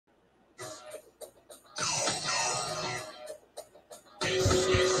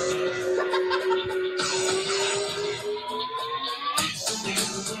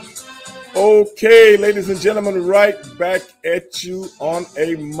Okay, ladies and gentlemen, right back at you on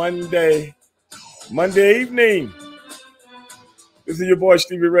a Monday evening. This is your boy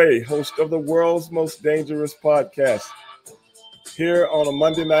Stevie Ray, host of the world's most dangerous podcast, here on a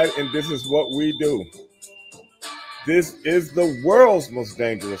Monday night, and this is what we do. This is the world's most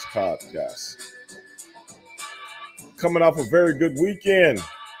dangerous podcast. Coming off a very good weekend.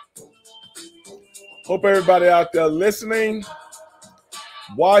 Hope everybody out there listening,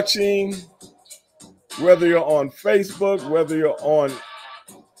 watching, whether you're on Facebook, whether you're on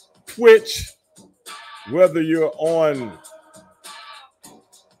Twitch, whether you're on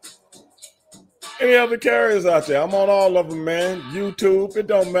any other carriers out there. I'm on all of them, man. YouTube, it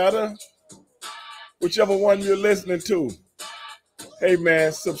don't matter. Whichever one you're listening to. Hey,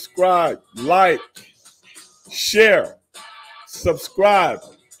 man, subscribe, like, share. Subscribe,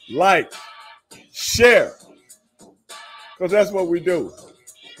 like, share. Because that's what we do.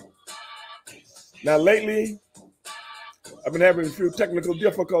 Now, lately, I've been having a few technical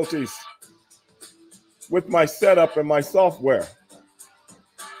difficulties with my setup and my software.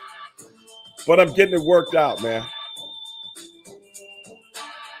 But I'm getting it worked out, man.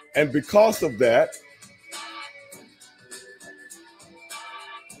 And because of that,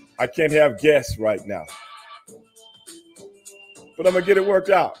 I can't have guests right now. But I'm going to get it worked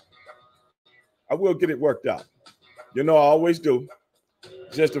out. I will get it worked out. You know, I always do.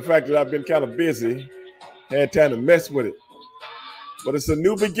 Just the fact that I've been kind of busy, had time to mess with it. But it's a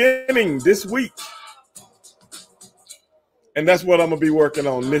new beginning this week. And that's what I'm going to be working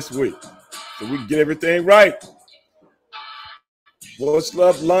on this week. So we can get everything right. What's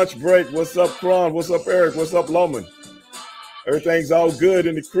up, lunch break? What's up, Kron? What's up, Eric? What's up, Loman? Everything's all good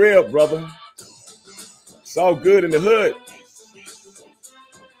in the crib, brother. It's all good in the hood.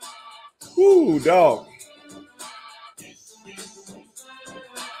 Woo, dog.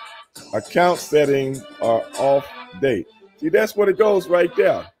 Account settings are off date. See, that's what it goes right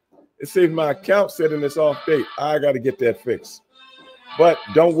there. It says my account setting is off date. I got to get that fixed. But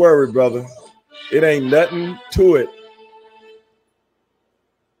don't worry, brother. It ain't nothing to it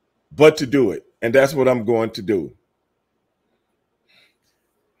but to do it. And that's what I'm going to do.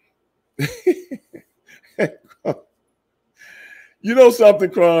 You know something,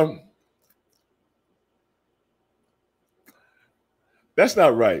 Crum? That's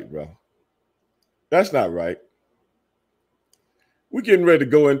not right, bro. That's not right. We're getting ready to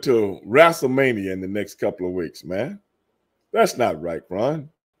go into WrestleMania in the next couple of weeks, man. That's not right, Ron.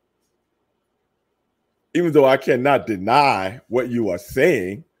 Even though I cannot deny what you are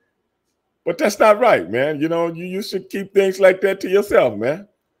saying, but that's not right, man. You know, you should keep things like that to yourself, man.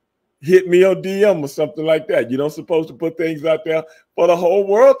 Hit me on DM or something like that. You don't supposed to put things out there for the whole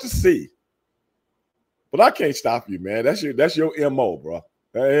world to see. But I can't stop you, man. That's your MO, bro.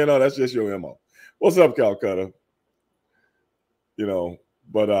 You know, that's just your MO. What's up, Calcutta? You know,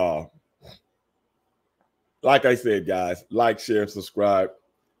 but like I said, guys, like, share, subscribe.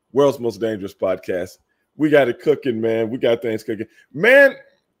 World's Most Dangerous Podcast. We got it cooking, man. We got things cooking. Man,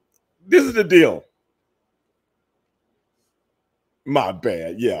 this is the deal. My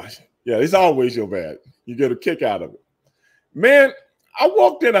bad. Yeah, it's always your bad. You get a kick out of it. Man, I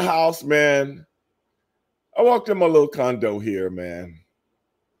walked in a house, man. I walked in my little condo here, man.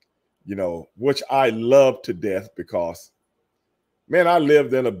 You know, which I love to death because, man, I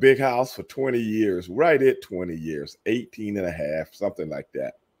lived in a big house for 20 years, right at 20 years, 18 and a half, something like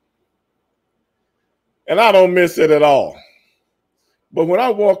that. And I don't miss it at all. But when I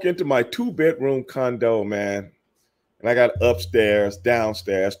walk into my 2-bedroom condo, man, and I got upstairs,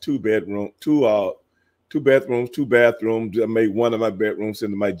 downstairs, 2 bedrooms, 2 bathrooms. I made one of my bedrooms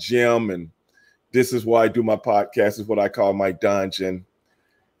into my gym, and this is why I do my podcast. This is what I call my dungeon.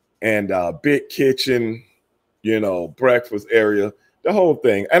 And big kitchen, you know, breakfast area, the whole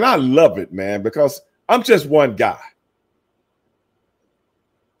thing. And I love it, man, because I'm just one guy.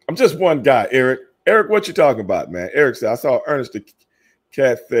 I'm just one guy, Eric. Eric, what you talking about, man? Eric said, I saw Ernest the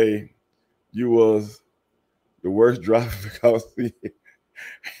cat say you was the worst driver because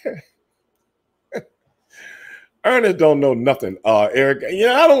Ernest don't know nothing, Eric. You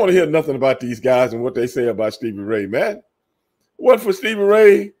know, I don't want to hear nothing about these guys and what they say about Stevie Ray, man. What for Stevie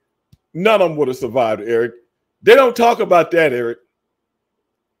Ray? None of them would have survived, Eric. They don't talk about that, Eric.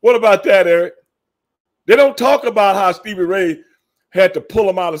 What about that, Eric? They don't talk about how Stevie Ray had to pull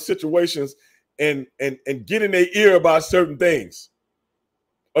them out of situations and get in their ear about certain things,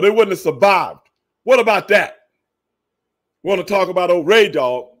 or they wouldn't have survived. What about that? Want to talk about old Ray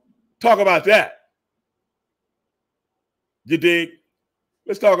Dog? Talk about that. You dig?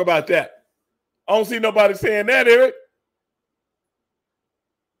 Let's talk about that. I don't see nobody saying that, Eric.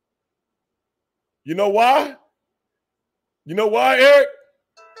 You know why? You know why, Eric?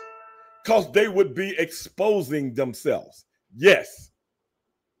 Because they would be exposing themselves. Yes.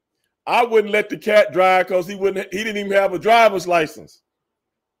 I wouldn't let the cat drive because he didn't even have a driver's license.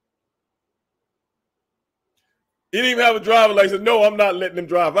 He didn't even have a driver's license. No, I'm not letting him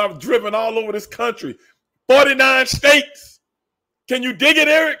drive. I've driven all over this country. 49 states. Can you dig it,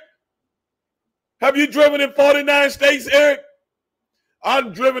 Eric? Have you driven in 49 states, Eric?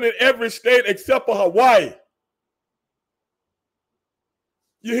 I've driven in every state except for Hawaii.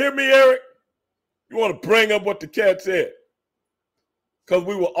 You hear me, Eric? You want to bring up what the cat said? Because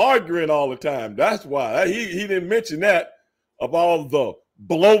we were arguing all the time. That's why. He didn't mention that of all the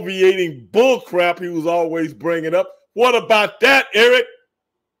bloviating bull crap he was always bringing up. What about that, Eric?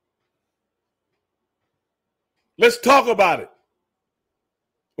 Let's talk about it.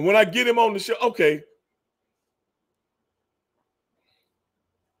 And when I get him on the show, okay.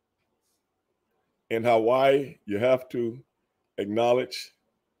 In Hawaii, you have to acknowledge,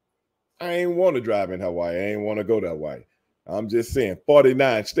 I ain't want to drive in Hawaii. I ain't want to go to Hawaii. I'm just saying,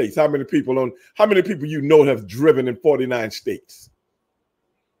 49 states. How many people you know have driven in 49 states?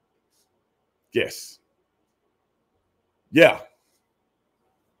 Yes. Yeah.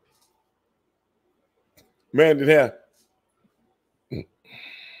 Man, did have.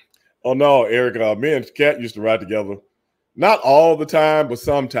 Oh no, Eric, me and Cat used to ride together. Not all the time, but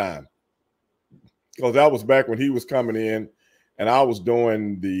sometime. Because that was back when he was coming in and I was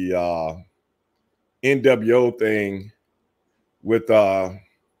doing the NWO thing with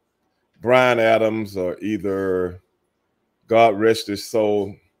Brian Adams or either God rest his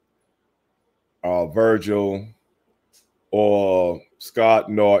soul, Virgil or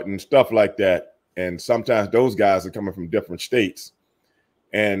Scott Norton, stuff like that. And sometimes those guys are coming from different states.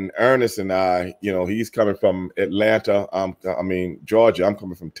 And Ernest and I, he's coming from Atlanta. Georgia. I'm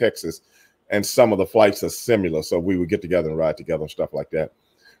coming from Texas. And some of the flights are similar. So we would get together and ride together and stuff like that.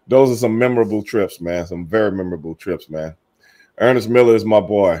 Those are some memorable trips, man. Some very memorable trips, man. Ernest Miller is my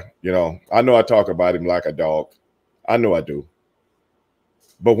boy. I know I talk about him like a dog. I know I do.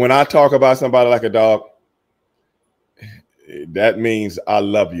 But when I talk about somebody like a dog, that means I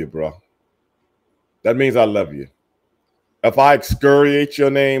love you, bro. That means I love you. If I excoriate your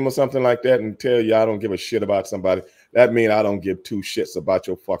name or something like that and tell you I don't give a shit about somebody, that means I don't give two shits about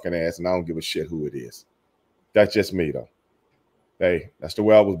your fucking ass and I don't give a shit who it is. That's just me, though. Hey, that's the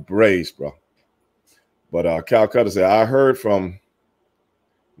way I was raised, bro. But Calcutta said, I heard from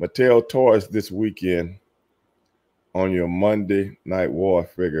Mattel Toys this weekend on your Monday Night War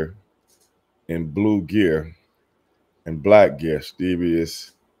figure in blue gear and black gear. Stevie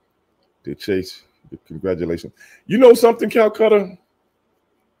is the chase. Congratulations. You know something, Calcutta?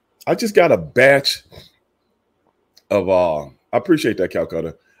 I just got a batch of I appreciate that,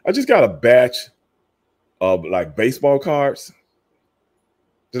 Calcutta. I just got a batch of like baseball cards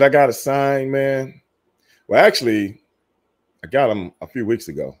that I got to sign, man. Well, actually, I got them a few weeks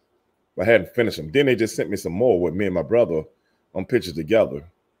ago. But I hadn't finished them. Then they just sent me some more with me and my brother on pictures together.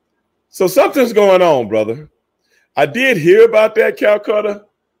 So something's going on, brother. I did hear about that, Calcutta.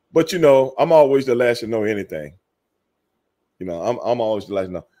 But, I'm always the last to know anything. I'm always the last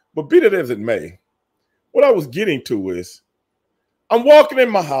to know. But be that as it may, what I was getting to is I'm walking in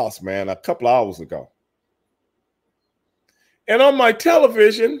my house, man, a couple of hours ago. And on my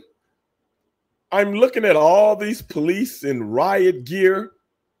television, I'm looking at all these police in riot gear,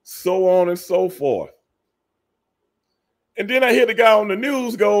 so on and so forth. And then I hear the guy on the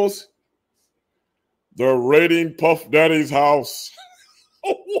news goes, they're raiding Puff Daddy's house.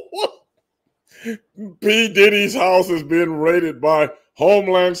 P. Diddy's house has been raided by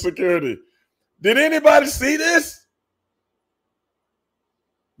Homeland Security. Did anybody see this?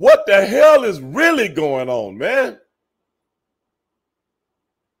 What the hell is really going on, man?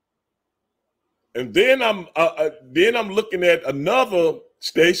 And then I'm looking at another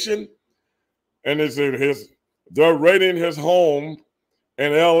station, and it said they're raiding his home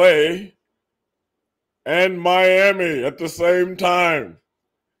in L.A. and Miami at the same time.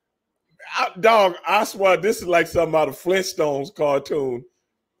 Dog, I swear this is like something out of Flintstones cartoon.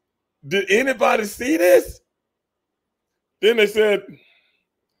 Did anybody see this? Then they said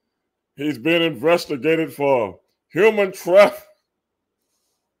he's been investigated for human trafficking.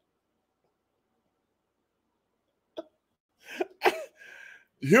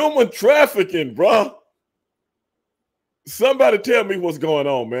 Human trafficking, bro. Somebody tell me what's going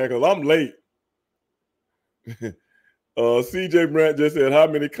on, man, because I'm late. CJ Brandt just said, how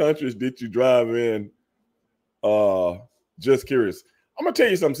many countries did you drive in? Just curious. I'm going to tell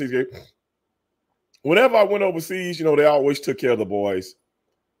you something, CJ. Whenever I went overseas, they always took care of the boys.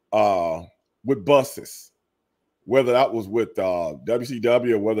 with buses, whether that was with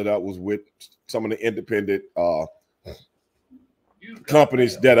WCW or whether that was with some of the independent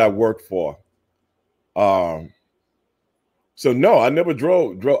companies that I worked for. So no, I never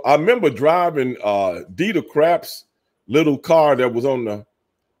drove. I remember driving Dieter Krapp's little car that was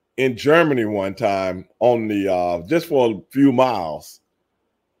in Germany one time on the just for a few miles.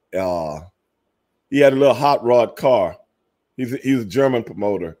 He had a little hot rod car. He's a German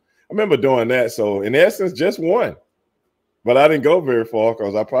promoter. I remember doing that. So in essence, just one. But I didn't go very far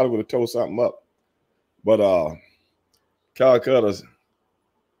because I probably would have towed something up. But Calcutta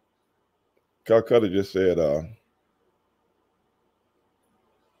just said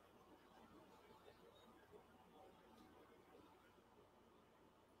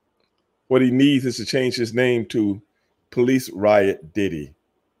what he needs is to change his name to Police Riot Diddy.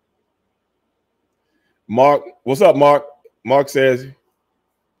 Mark, what's up, Mark? Mark says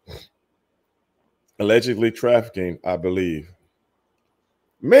allegedly trafficking, I believe.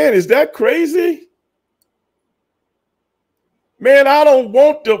 Man, is that crazy? Man, I don't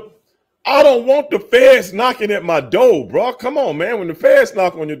want the feds knocking at my door, bro. Come on, man. When the feds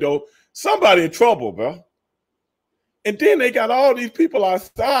knock on your door, somebody in trouble, bro. And then they got all these people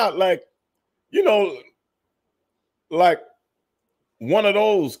outside, like, you know, like one of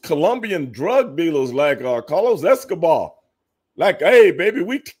those Colombian drug dealers, like Carlos Escobar. Like, hey, baby,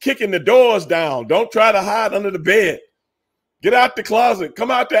 we kicking the doors down. Don't try to hide under the bed. Get out the closet.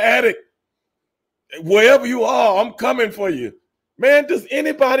 Come out the attic. Wherever you are, I'm coming for you. Man, does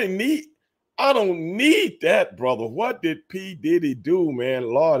anybody need? I don't need that, brother. What did P. Diddy do, man?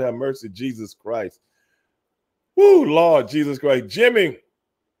 Lord have mercy, Jesus Christ. Woo, Lord Jesus Christ. Jimmy,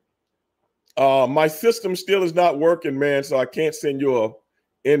 my system still is not working, man, so I can't send you a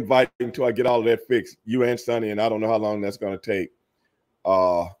invite until I get all of that fixed. You and Sonny, and I don't know how long that's going to take.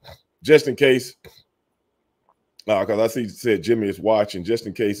 Just in case, because I see you said Jimmy is watching, just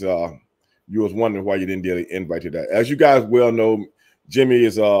in case you was wondering why you didn't get an invite to that. As you guys well know, Jimmy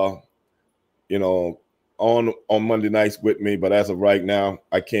is you know, on Monday nights with me, but as of right now,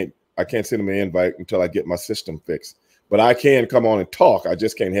 I can't send him an invite until I get my system fixed. But I can come on and talk. I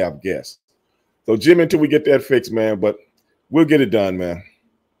just can't have guests. So Jimmy, until we get that fixed, man, but we'll get it done, man.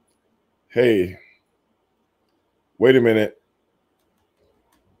 Hey, wait a minute.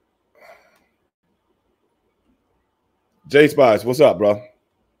 Jay Spice, what's up, bro?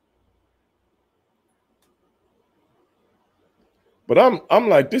 But I'm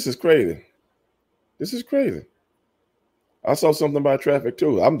like, this is crazy. This is crazy. I saw something about traffic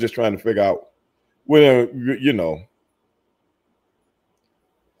too. I'm just trying to figure out, well, you know,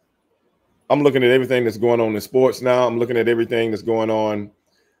 I'm looking at everything that's going on in sports now. I'm looking at everything that's going on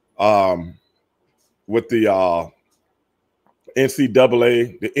with the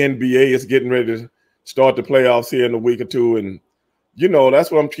NCAA. The NBA is getting ready to start the playoffs here in a week or two. And, you know,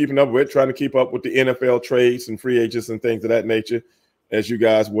 that's what I'm keeping up with, trying to keep up with the NFL trades and free agents and things of that nature, as you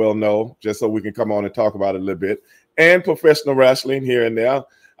guys well know, just so we can come on and talk about it a little bit. And professional wrestling here and there.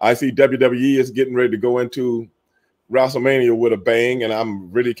 I see WWE is getting ready to go into WrestleMania with a bang, and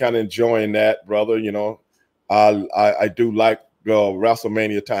I'm really kind of enjoying that, brother. You know, I do like the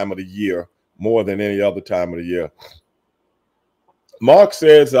WrestleMania time of the year more than any other time of the year. Mark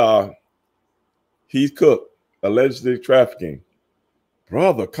says he's cooked, allegedly trafficking.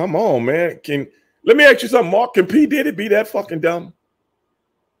 Brother, come on, man. Let me ask you something, Mark. Can P. Diddy be that fucking dumb?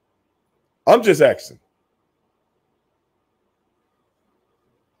 I'm just asking.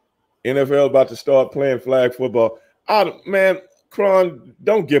 NFL about to start playing flag football. Man, Kron,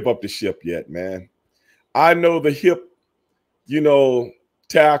 don't give up the ship yet, man. I know the hip, you know,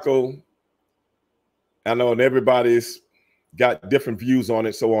 tackle. I know, and everybody's got different views on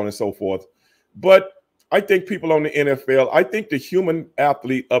it, so on and so forth. But I think people on the NFL, I think the human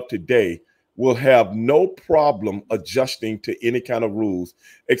athlete of today will have no problem adjusting to any kind of rules,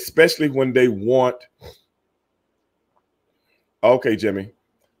 especially when they want. Okay, Jimmy.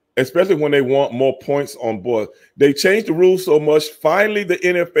 Especially when they want more points on board. They changed the rules so much. Finally, the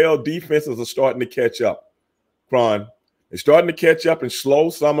NFL defenses are starting to catch up. Kron, they're starting to catch up and slow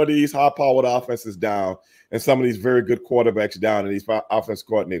some of these high-powered offenses down and some of these very good quarterbacks down and these offensive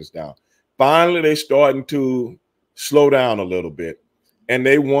coordinators down. Finally, they're starting to slow down a little bit, and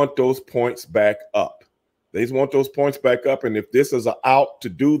they want those points back up. They just want those points back up, and if this is an out to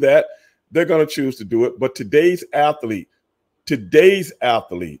do that, they're going to choose to do it. But today's athlete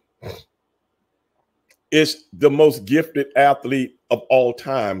is the most gifted athlete of all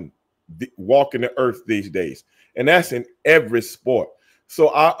time walking the earth these days. And that's in every sport. So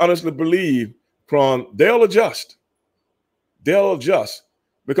I honestly believe, Kron, they'll adjust. They'll adjust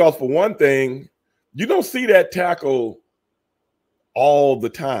Because for one thing, you don't see that tackle all the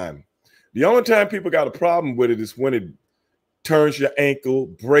time. The only time people got a problem with it is when it turns your ankle,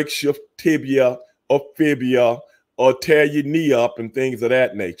 breaks your tibia or fibia, or tear your knee up and things of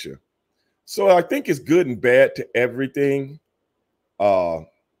that nature. So I think it's good and bad to everything. At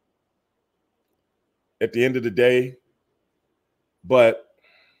the end of the day, but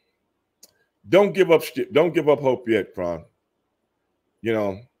don't give up hope yet, Kron. You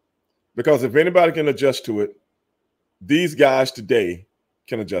know, because if anybody can adjust to it, these guys today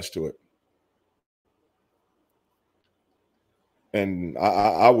can adjust to it. And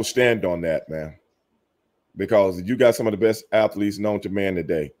I will stand on that, man, because you got some of the best athletes known to man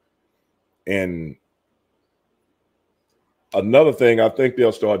today. And another thing I think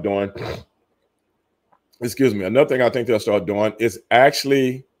they'll start doing, another thing I think they'll start doing is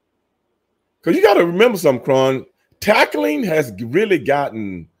actually, because you got to remember something, Kron, tackling has really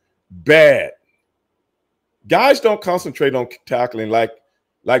gotten bad. Guys don't concentrate on tackling like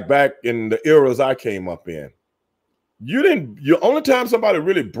back in the eras I came up in. The only time somebody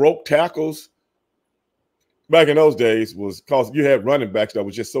really broke tackles back in those days was because you had running backs that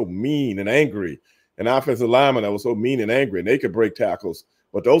was just so mean and angry, and offensive linemen that was so mean and angry, and they could break tackles.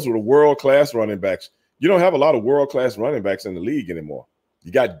 But those were the world-class running backs. You don't have a lot of world-class running backs in the league anymore.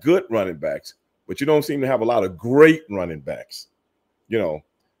 You got good running backs, but you don't seem to have a lot of great running backs, you know,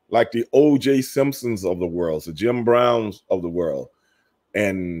 like the O.J. Simpsons of the world, the Jim Browns of the world,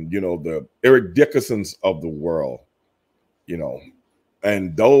 and, you know, the Eric Dickersons of the world, you know,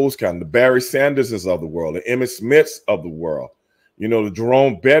 and those kind of the Barry Sanderses of the world, the Emmitt Smiths of the world, you know, the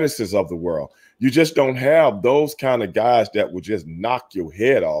Jerome Bettises of the world. You just don't have those kind of guys that would just knock your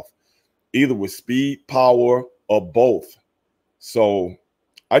head off, either with speed, power, or both. So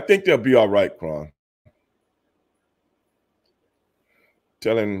I think they'll be all right, Kron.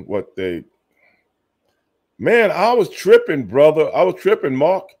 Telling what they, man, I was tripping, brother. I was tripping,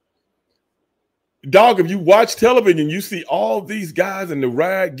 Mark. Dog, if you watch television, you see all these guys in the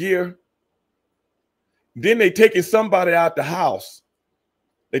riot gear. Then they taking somebody out the house.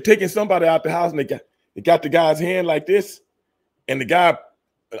 They taking somebody out the house, and they got the guy's hand like this. And the guy,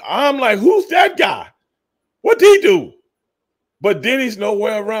 I'm like, who's that guy? What'd he do? But Denny's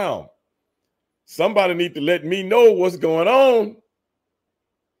nowhere around. Somebody need to let me know what's going on.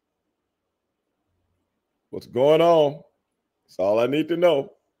 What's going on? That's all I need to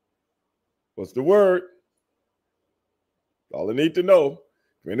know. What's the word? All I need to know.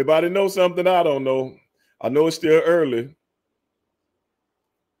 If anybody knows something I don't know, I know it's still early.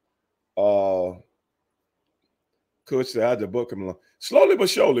 Coach said I had to book him slowly but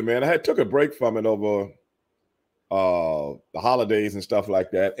surely, man. I took a break from it over the holidays and stuff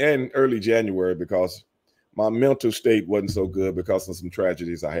like that, and early January, because my mental state wasn't so good because of some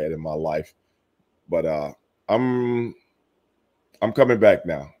tragedies I had in my life. But I'm coming back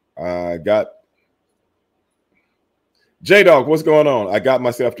now. I got J-Dog, what's going on? I got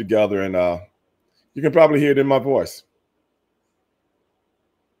myself together, and you can probably hear it in my voice.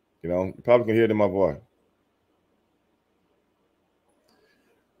 You know, you probably can hear it in my voice.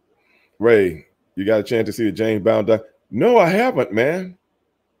 Ray, you got a chance to see the James Brown doc? No, I haven't, man.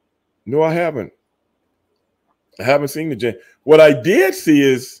 No, I haven't. I haven't seen the James. What I did see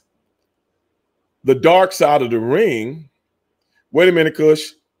is the dark side of the ring. Wait a minute,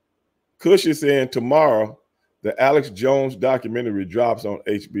 Kush. Kush is saying tomorrow the Alex Jones documentary drops on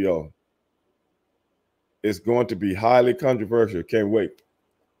HBO. It's going to be highly controversial. Can't wait.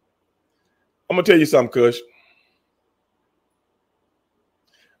 I'm going to tell you something, Kush.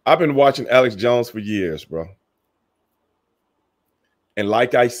 I've been watching Alex Jones for years, bro. And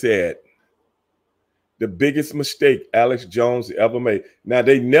like I said, the biggest mistake Alex Jones ever made. Now,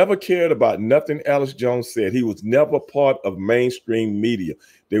 they never cared about nothing Alex Jones said. He was never part of mainstream media.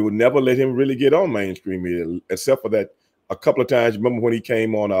 They would never let him really get on mainstream media, except for that a couple of times. Remember when he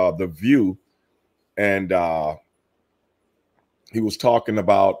came on The View, and he was talking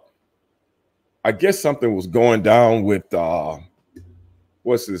about, I guess something was going down with,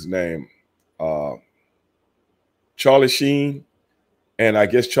 what's his name? Charlie Sheen. And I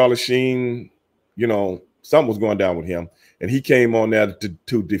guess Charlie Sheen, you know, something was going down with him. And he came on there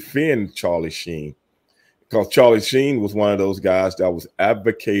to defend Charlie Sheen, because Charlie Sheen was one of those guys that was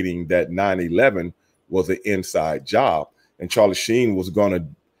advocating that 9/11 was an inside job. And Charlie Sheen was going to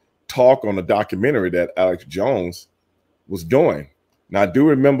talk on a documentary that Alex Jones was doing. Now, I do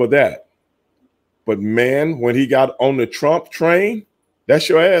remember that. But, man, when he got on the Trump train, that's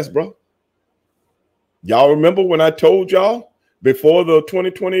your ass, bro. Y'all remember when I told y'all before the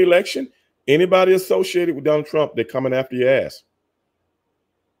 2020 election, anybody associated with Donald Trump, they're coming after your ass.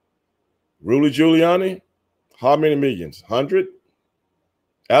 Rudy Giuliani, how many millions? 100.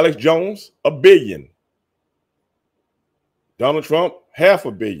 Alex Jones, 1 billion. Donald Trump,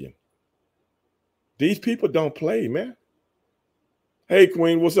 500 million. These people don't play, man. Hey,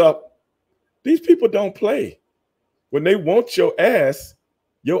 Queen, what's up? These people don't play. When they want your ass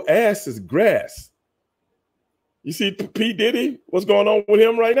is grass. You see P. Diddy, what's going on with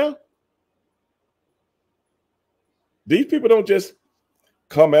him right now? These people don't just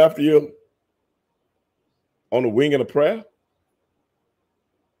come after you on the wing of a prayer.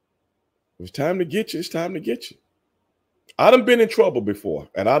 If it's time to get you, it's time to get you. I done been in trouble before,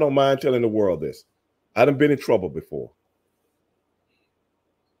 and I don't mind telling the world this. I done been in trouble before.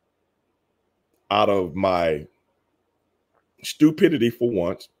 Out of my stupidity for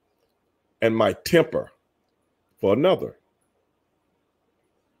once and my temper for another.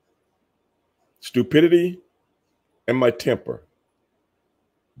 Stupidity and my temper,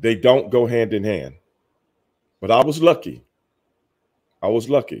 they don't go hand in hand. But I was lucky. I was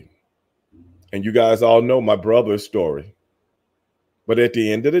lucky. And you guys all know my brother's story. But at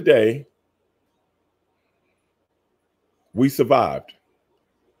the end of the day, we survived.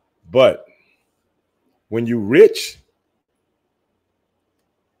 But when you rich,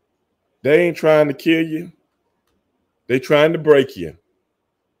 they ain't trying to kill you. They trying to break you.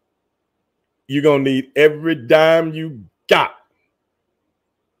 You're going to need every dime you got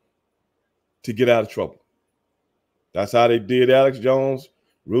to get out of trouble. That's how they did Alex Jones,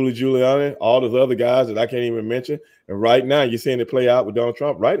 Rudy Giuliani, all those other guys that I can't even mention. And right now you're seeing it play out with Donald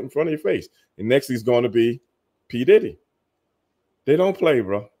Trump right in front of your face. And next he's going to be P. Diddy. They don't play,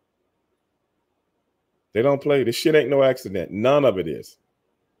 bro. They don't play. This shit ain't no accident. None of it is.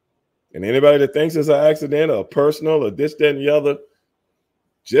 And anybody that thinks it's an accident or personal or this, that, and the other,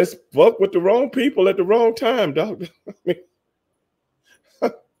 just fuck with the wrong people at the wrong time, dog.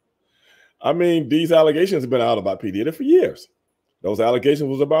 I mean, these allegations have been out about P. Diddy for years. Those allegations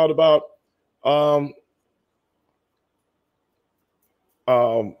was about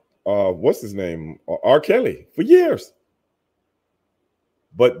what's his name? R. Kelly for years.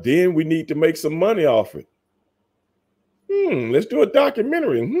 But then we need to make some money off it. Let's do a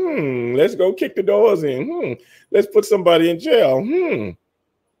documentary. Let's go kick the doors in. Let's put somebody in jail.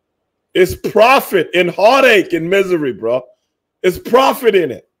 It's profit in heartache and misery, bro. It's profit in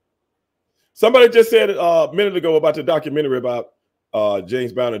it. Somebody just said a minute ago about the documentary about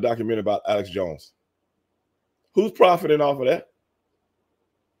James Brown, a documentary about Alex Jones. Who's profiting off of that?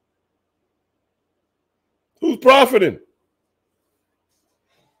 Who's profiting?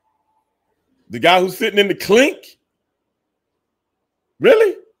 The guy who's sitting in the clink?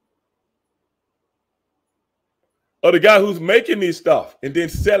 Really? Or the guy who's making these stuff and then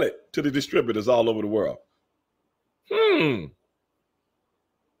sell it to the distributors all over the world?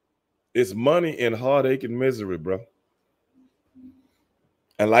 It's money in heartache and misery, bro.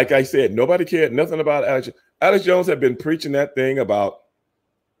 And like I said, nobody cared nothing about Alex. Alex Jones had been preaching that thing about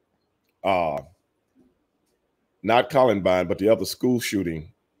not Columbine, but the other school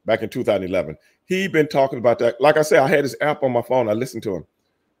shooting back in 2011. He'd been talking about that. Like I said, I had his app on my phone. I listened to him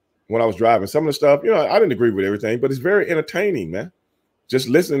when I was driving. Some of the stuff, you know, I didn't agree with everything, but it's very entertaining, man. Just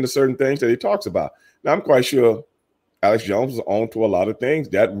listening to certain things that he talks about. Now, I'm quite sure Alex Jones was on to a lot of things.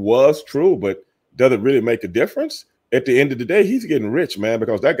 That was true, but does it really make a difference? At the end of the day, he's getting rich, man,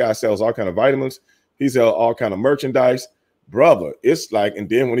 because that guy sells all kind of vitamins. He sells all kind of merchandise. Brother, it's like, and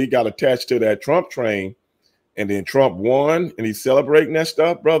then when he got attached to that Trump train, and then Trump won, and he's celebrating that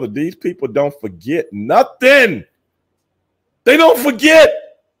stuff, brother, these people don't forget nothing. They don't forget.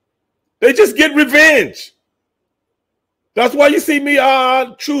 They just get revenge. That's why you see me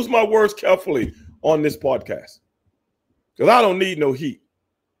choose my words carefully on this podcast. Because I don't need no heat.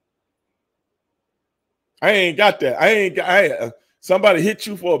 I ain't got that. Somebody hit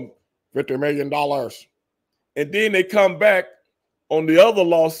you for $50 million. And then they come back on the other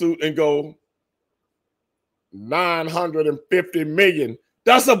lawsuit and go, $950 million.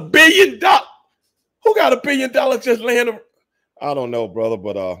 That's $1 billion. Who got $1 billion just laying around? I don't know, brother,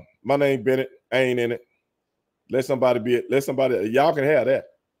 but my name Bennett. I ain't in it. Let somebody be it. Let somebody, y'all can have that.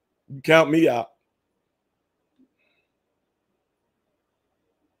 You count me out.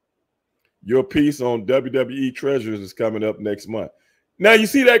 Your piece on WWE Treasures is coming up next month. Now you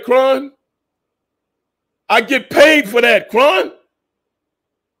see that, Kron? I get paid for that, Kron.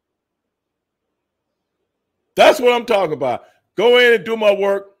 That's what I'm talking about. Go in and do my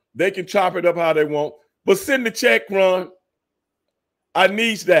work. They can chop it up how they want. But send the check, Kron. I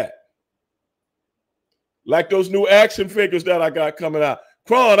need that. Like those new action figures that I got coming out.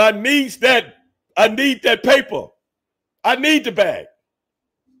 Kron, I need that. I need that paper. I need the bag.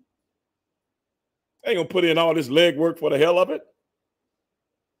 I ain't gonna put in all this legwork for the hell of it.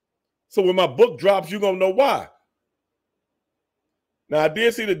 So when my book drops, you're gonna know why. Now I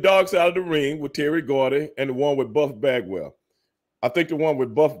did see The Dark Side of the Ring with Terry Gordy and the one with Buff Bagwell. I think the one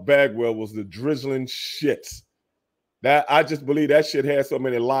with Buff Bagwell was the drizzling shits. That I just believe that shit had so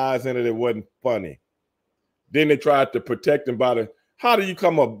many lies in it, it wasn't funny. Then they tried to protect him by the. How do you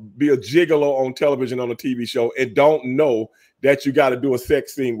be a gigolo on television on a TV show and don't know that you got to do a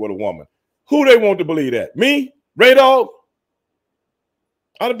sex scene with a woman? Who they want to believe that? Me? Ray Dog?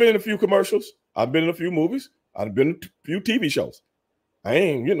 I've been in a few commercials. I've been in a few movies. I've been in a few TV shows. I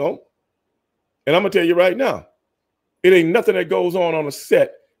ain't, And I'm going to tell you right now, it ain't nothing that goes on a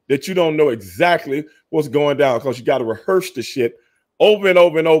set that you don't know exactly what's going down because you got to rehearse the shit over and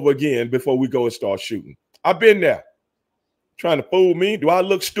over and over again before we go and start shooting. I've been there. Trying to fool me? Do I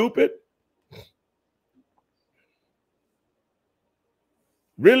look stupid?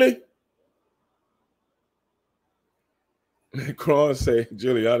 Really? Cron say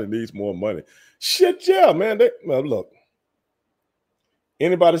Giuliani needs more money. Shit, yeah, man. Well, look.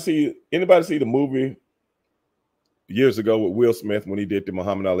 Anybody see the movie years ago with Will Smith when he did the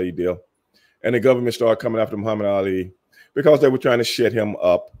Muhammad Ali deal? And the government started coming after Muhammad Ali because they were trying to shut him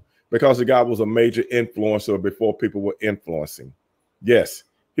up. Because the guy was a major influencer before people were influencing. Yes,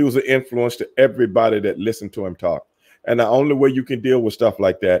 he was an influence to everybody that listened to him talk. And the only way you can deal with stuff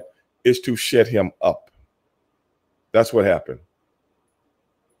like that is to shut him up. That's what happened.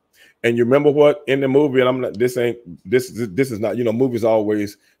 And you remember what in the movie, and I'm not, this is not, movies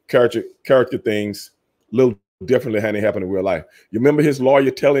always character things a little differently than they happen in real life. You remember his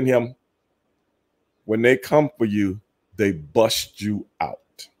lawyer telling him, when they come for you, they bust you out.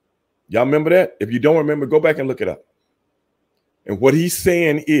 Y'all remember that? If you don't remember, go back and look it up. And what he's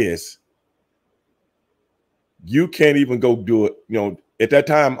saying is, you can't even go do it. At that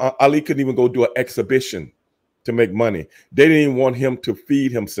time, Ali couldn't even go do an exhibition to make money. They didn't even want him to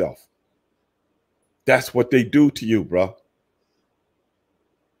feed himself. That's what they do to you, bro.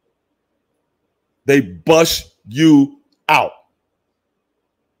 They bust you out.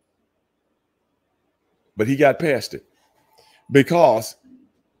 But he got past it because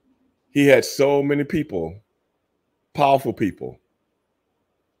he had so many people, powerful people,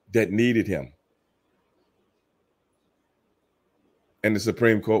 that needed him. And the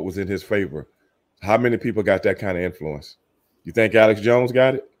Supreme Court was in his favor. How many people got that kind of influence? You think Alex Jones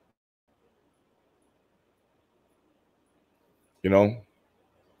got it?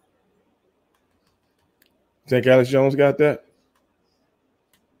 Think Alex Jones got that?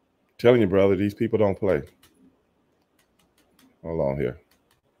 I'm telling you, brother, these people don't play. Hold on here.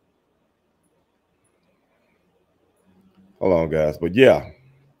 Hold on, guys. But yeah.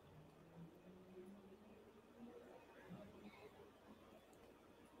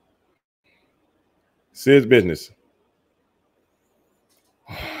 Sid's business.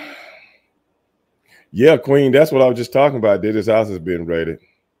 Yeah, Queen, that's what I was just talking about. His house is being raided.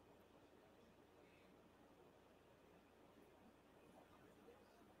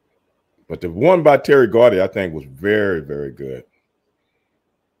 But the one by Terry Gordy, I think, was very, very good.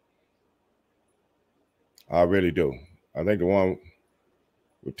 I really do. I think the one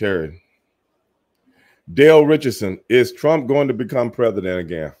with Terry. Dale Richardson, is Trump going to become president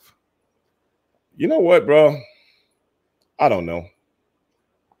again? You know what, bro? I don't know.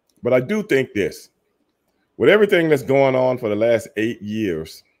 But I do think this. With everything that's going on for the last 8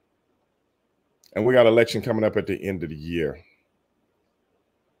 years, and we got an election coming up at the end of the year.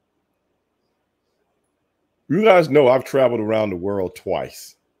 You guys know I've traveled around the world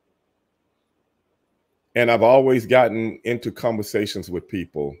twice. And I've always gotten into conversations with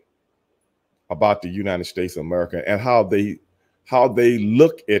people about the United States of America and how they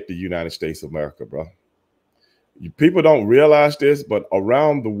look at the United States of America, bro. People don't realize this, but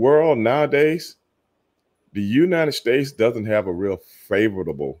around the world nowadays, the United States doesn't have a real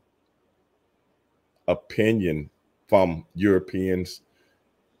favorable opinion from Europeans,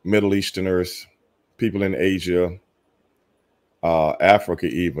 Middle Easterners, people in Asia, Africa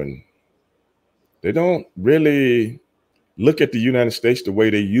even. They don't really look at the United States the way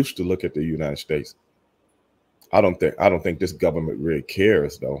they used to look at the United States. I don't think this government really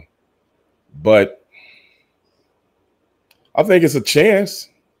cares, though. But I think it's a chance.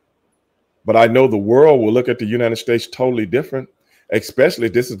 But I know the world will look at the United States totally different, especially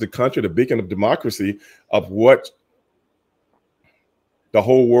if this is the country, the beacon of democracy, of what the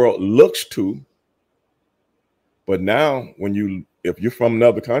whole world looks to. But now, if you're from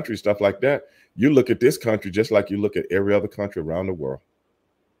another country, stuff like that, you look at this country just like you look at every other country around the world.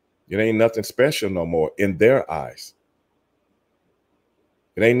 It ain't nothing special no more in their eyes.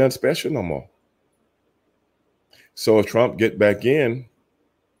 It ain't nothing special no more. So if Trump get back in,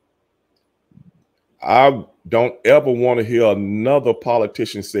 I don't ever want to hear another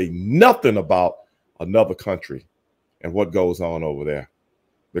politician say nothing about another country and what goes on over there.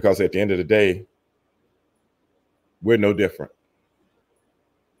 Because at the end of the day, we're no different.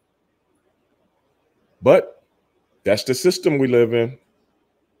 But that's the system we live in.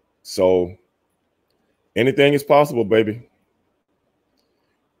 So anything is possible, baby.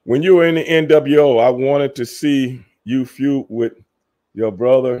 When you were in the NWO, I wanted to see you feud with your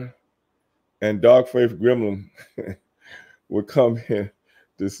brother, and Dog Faith Gremlin would come in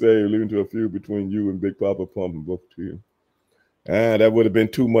to say, leading to a feud between you and Big Papa Pump and both to you. That would have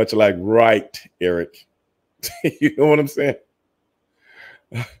been too much like right, Eric. You know what I'm saying?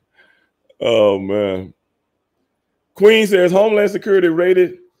 Oh, man. Queen says Homeland Security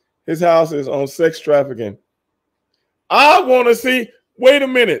raided his houses on sex trafficking. I want to see, wait a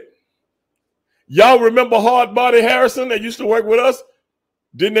minute. Y'all remember Hard Body Harrison that used to work with us?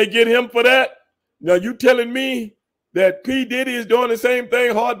 Didn't they get him for that? Now you telling me that P. Diddy is doing the same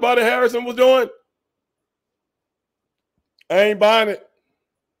thing Hard Body Harrison was doing? I ain't buying it.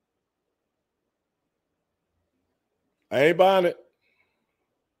 I ain't buying it.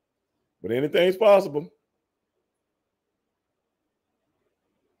 But anything's possible.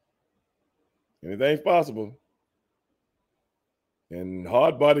 Anything's possible. And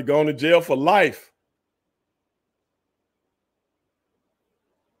Hard Body going to jail for life.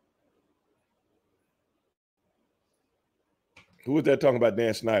 Who was that talking about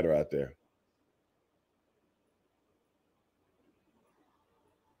Dan Snyder out there?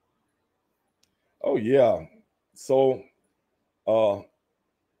 Oh, yeah. So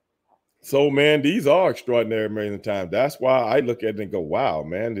man, these are extraordinary, amazing times. That's why I look at it and go, wow,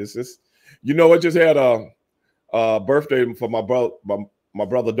 man, this is, you know, I just had a birthday for my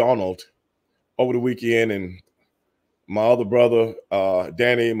brother Donald over the weekend, and my other brother,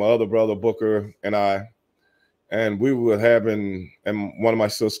 Danny, my other brother, Booker, and I, and we were having, and one of my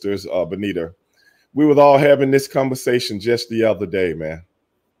sisters, Benita, we were all having this conversation just the other day, man,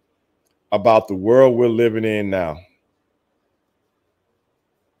 about the world we're living in now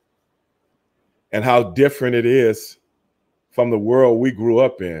and how different it is from the world we grew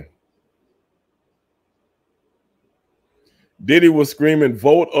up in. Diddy was screaming,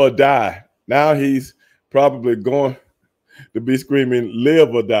 vote or die. Now he's probably going to be screaming,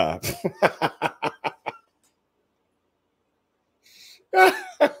 live or die.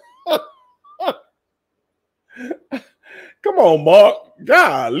 Come on, Mark.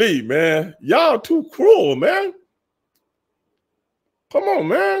 Golly, man. Y'all too cruel, man. Come on,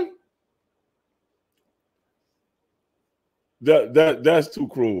 man. That's too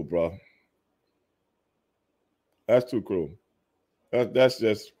cruel, bro. That's too cruel. That's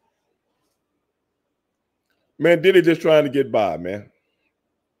just, man, Diddy just trying to get by, man.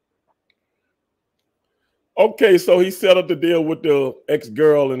 Okay, so he settled the deal with the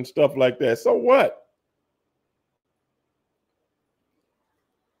ex-girl and stuff like that. So what?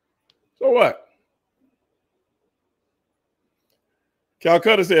 So what?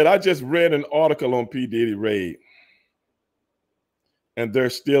 Calcutta said, I just read an article on P. Diddy raid, and they're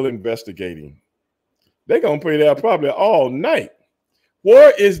still investigating. They're going to be there probably all night.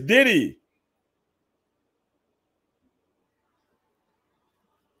 Where is Diddy?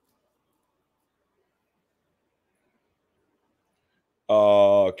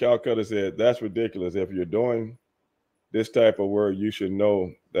 Calcutta said, that's ridiculous. If you're doing this type of work, you should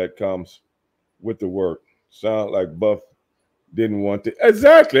know that comes with the work. Sound like Buff didn't want to.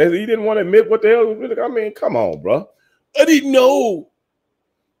 Exactly. He didn't want to admit what the hell was really. I mean, come on, bro. I didn't know.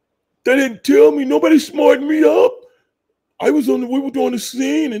 They didn't tell me. Nobody smarted me up. We were doing the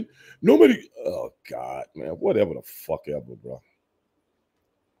scene and nobody. Oh, God, man. Whatever the fuck ever, bro.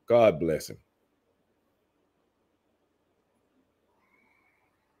 God bless him.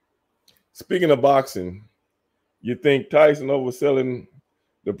 Speaking of boxing, you think Tyson overselling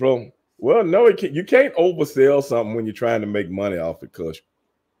the pro? Well, no, you can't oversell something when you're trying to make money off it, Kush.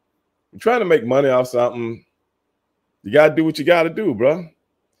 You're trying to make money off something, you got to do what you got to do, bro.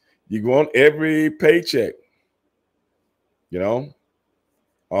 You want every paycheck, you know,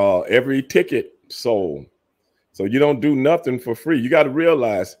 every ticket sold. So you don't do nothing for free. You got to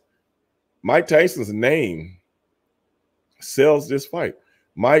realize Mike Tyson's name sells this fight.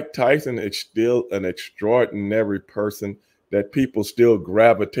 Mike Tyson is still an extraordinary person that people still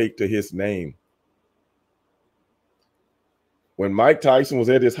gravitate to his name. When Mike Tyson was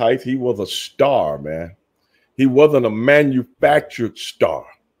at his height, he was a star, man. He wasn't a manufactured star.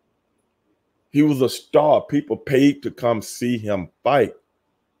 He was a star. People paid to come see him fight.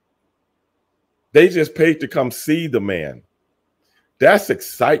 They just paid to come see the man. That's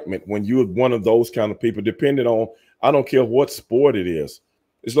excitement when you're one of those kind of people, depending on, I don't care what sport it is.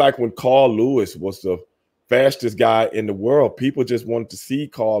 It's like when Carl Lewis was the fastest guy in the world. People just wanted to see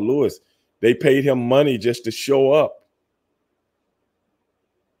Carl Lewis. They paid him money just to show up.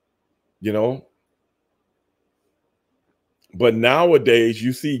 You know? But nowadays,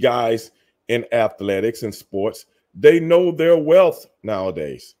 you see guys in athletics and sports, they know their wealth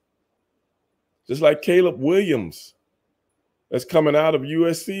nowadays. Just like Caleb Williams, that's coming out of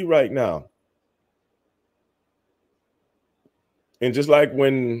USC right now. And just like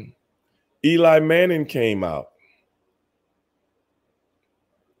when Eli Manning came out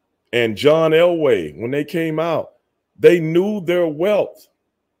and John Elway, when they came out, they knew their wealth.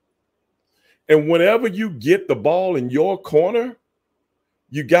 And whenever you get the ball in your corner,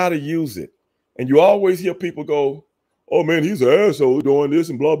 you got to use it. And you always hear people go, oh, man, he's an asshole doing this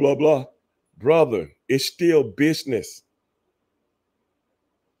and blah, blah, blah. Brother, it's still business.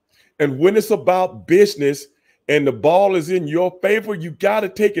 And when it's about business and the ball is in your favor, you got to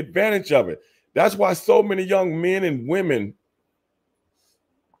take advantage of it. That's why so many young men and women,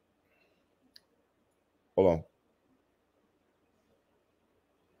 hold on.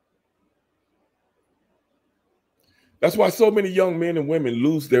 That's why so many young men and women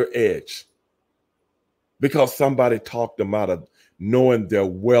lose their edge, because somebody talked them out of knowing their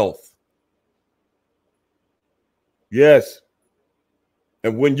wealth. Yes.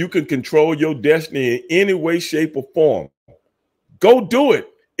 And when you can control your destiny in any way, shape, or form, go do it.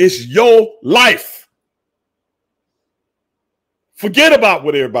 It's your life. Forget about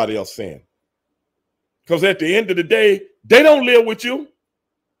what everybody else is saying. Because at the end of the day, they don't live with you.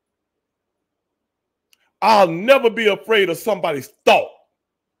 I'll never be afraid of somebody's thought,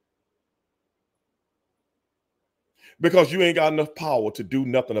 because you ain't got enough power to do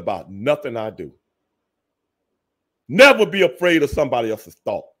nothing about nothing I do. Never be afraid of somebody else's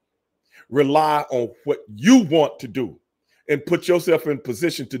thought. Rely on what you want to do and put yourself in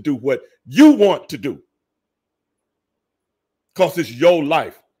position to do what you want to do, because it's your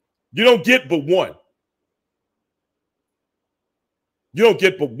life. You don't get but one. You don't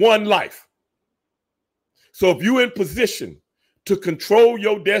get but one life. So if you're in position to control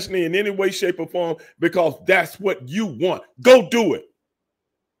your destiny in any way, shape, or form, because that's what you want, go do it.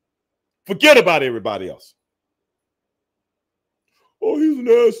 Forget about everybody else. Oh, he's an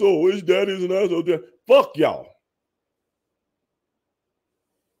asshole. His daddy's an asshole. Fuck y'all.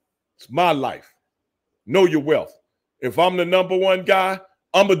 It's my life. Know your wealth. If I'm the number one guy,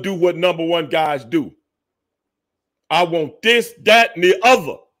 I'm going to do what number one guys do. I want this, that, and the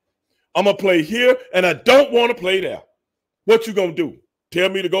other. I'm going to play here, and I don't want to play there. What you going to do? Tell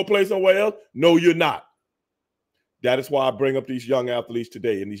me to go play somewhere else? No, you're not. That is why I bring up these young athletes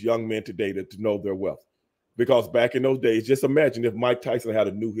today and these young men today to know their wealth. Because back in those days, just imagine if Mike Tyson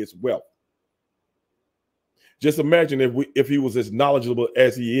had knew his wealth. Just imagine if he was as knowledgeable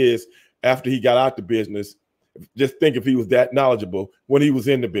as he is after he got out the business. Just think if he was that knowledgeable when he was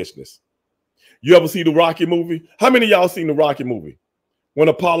in the business. You ever see the Rocky movie? How many of y'all seen the Rocky movie? When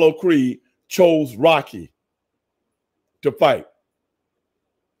Apollo Creed chose Rocky to fight.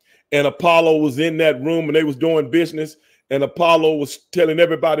 And Apollo was in that room and they was doing business. And Apollo was telling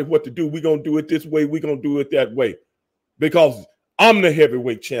everybody what to do. We're going to do it this way. We're going to do it that way. Because I'm the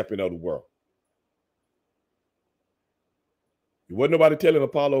heavyweight champion of the world. There wasn't nobody telling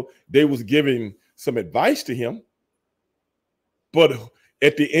Apollo. They was giving some advice to him. But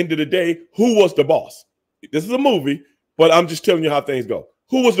at the end of the day, who was the boss? This is a movie, but I'm just telling you how things go.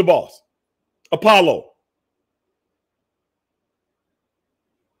 Who was the boss? Apollo.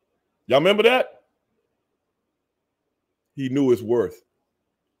 Y'all remember that? He knew his worth.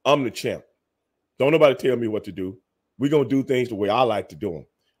 I'm the champ. Don't nobody tell me what to do. We're going to do things the way I like to do them.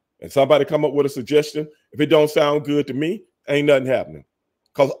 And somebody come up with a suggestion, if it don't sound good to me, ain't nothing happening.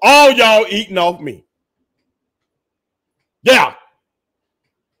 Because all y'all eating off me. Yeah.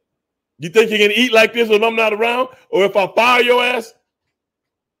 You think you can eat like this when I'm not around? Or if I fire your ass?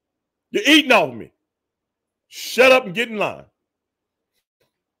 You're eating off me. Shut up and get in line.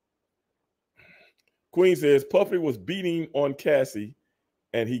 Queen says, Puffy was beating on Cassie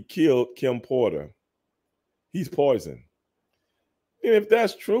and he killed Kim Porter. He's poison. And if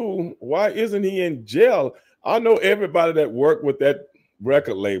that's true, why isn't he in jail? I know everybody that worked with that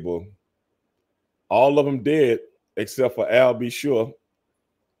record label, all of them dead except for Al B. Sure.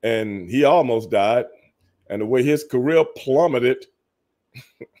 And he almost died. And the way his career plummeted,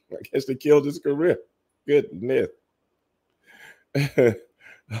 I guess they killed his career. Goodness.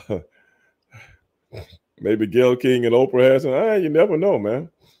 Maybe Gayle King and Oprah has some. You never know, man.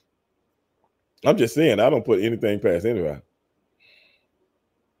 I'm just saying, I don't put anything past anybody.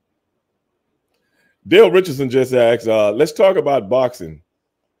 Dale Richardson just asked, let's talk about boxing.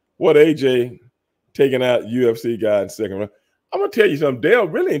 What AJ taking out UFC guy in second round? I'm going to tell you something. Dale,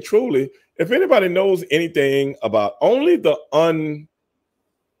 really and truly, if anybody knows anything about only the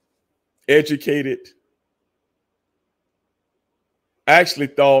uneducated, actually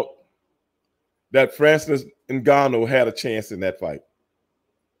thought that Francis Ngannou had a chance in that fight.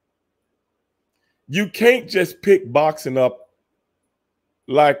 You can't just pick boxing up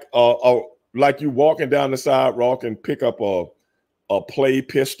like you walking down the sidewalk and pick up a play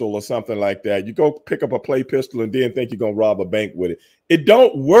pistol or something like that. You go pick up a play pistol and then think you're going to rob a bank with it. It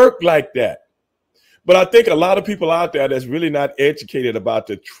don't work like that. But I think a lot of people out there that's really not educated about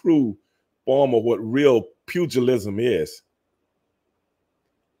the true form of what real pugilism is.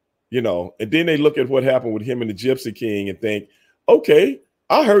 You know, and then they look at what happened with him and the Gypsy King and think, okay,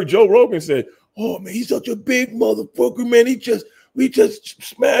 I heard Joe Rogan say, oh man, he's such a big motherfucker, man. He just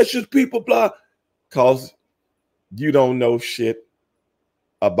smashes people, blah. Cause you don't know shit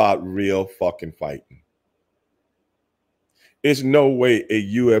about real fucking fighting. There's no way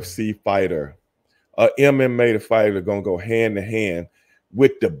a UFC fighter, a MMA fighter gonna go hand to hand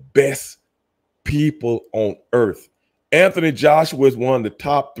with the best people on earth. Anthony Joshua is one of the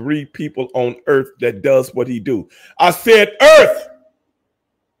top 3 people on earth that does what he do. I said earth.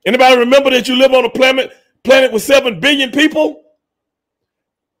 Anybody remember that you live on a planet with 7 billion people?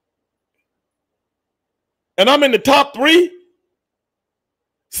 And I'm in the top 3?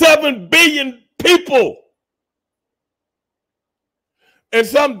 7 billion people. And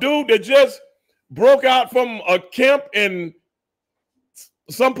some dude that just broke out from a camp in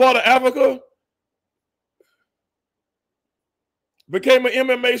some part of Africa became an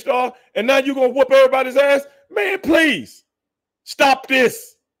MMA star, and now you're going to whoop everybody's ass? Man, please stop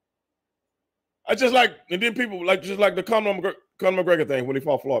this. I just like, and then people just like the Conor McGregor thing when he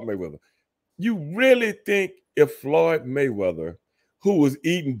fought Floyd Mayweather. You really think if Floyd Mayweather, who was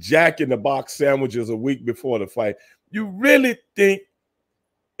eating Jack in the Box sandwiches a week before the fight, you really think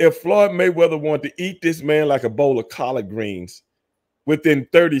if Floyd Mayweather wanted to eat this man like a bowl of collard greens within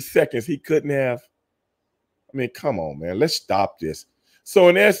 30 seconds, he couldn't have? I mean, come on, man. Let's stop this. So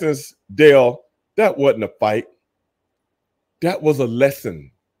in essence, Dale, that wasn't a fight. That was a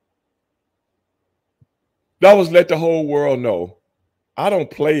lesson. That was let the whole world know I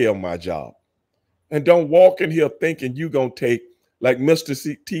don't play on my job. And don't walk in here thinking you're going to take, like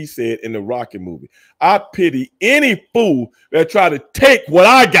Mr. T said in the Rocky movie, I pity any fool that try to take what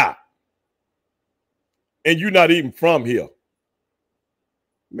I got. And you're not even from here.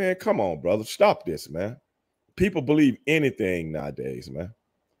 Man, come on, brother. Stop this, man. People believe anything nowadays, man.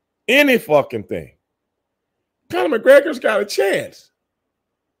 Any fucking thing. Conor McGregor's got a chance.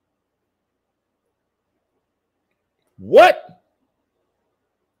 What?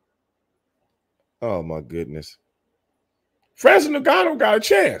 Oh, my goodness. Francis Ngannou got a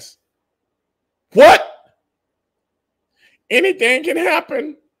chance. What? Anything can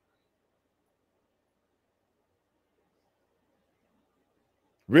happen.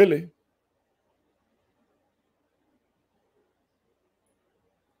 Really?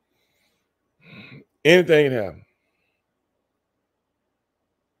 Anything can happen.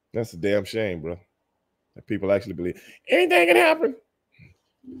 That's a damn shame, bro. That people actually believe anything can happen.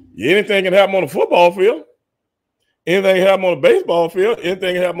 Anything can happen on a football field. Anything can happen on a baseball field.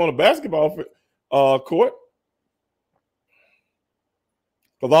 Anything can happen on a basketball court.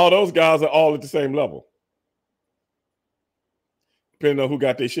 Because all those guys are all at the same level. Depending on who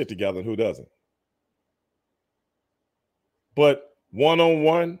got their shit together and who doesn't. But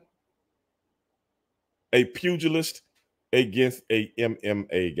one-on-one, a pugilist against a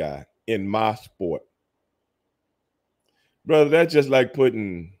MMA guy in my sport. Brother, that's just like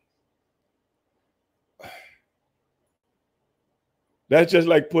putting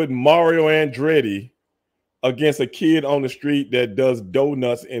Mario Andretti against a kid on the street that does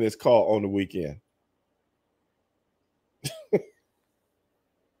donuts in his car on the weekend.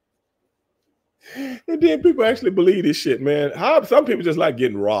 And then people actually believe this shit, man. Some people just like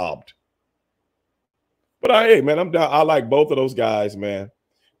getting robbed. But hey, man, I'm down. I like both of those guys, man.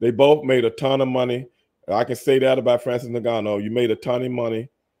 They both made a ton of money. I can say that about Francis Ngannou. You made a ton of money,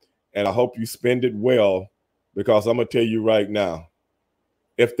 and I hope you spend it well, because I'm going to tell you right now,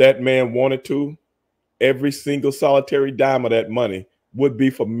 if that man wanted to, every single solitary dime of that money would be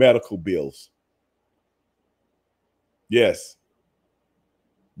for medical bills. Yes.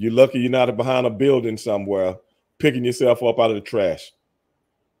 You're lucky you're not behind a building somewhere picking yourself up out of the trash.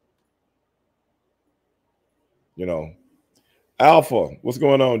 You know, Alpha, what's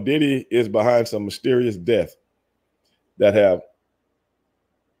going on? Diddy is behind some mysterious death that have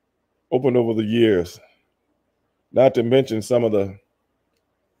opened over the years. Not to mention some of the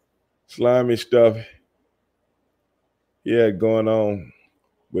slimy stuff he had going on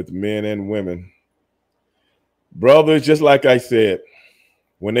with men and women. Brothers, just like I said,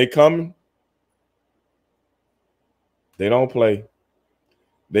 when they come, they don't play.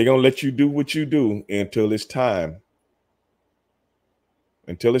 They're going to let you do what you do until it's time.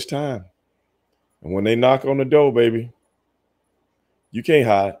 Until it's time. And when they knock on the door, baby, you can't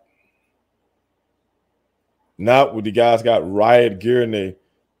hide. Not when the guys got riot gear and they,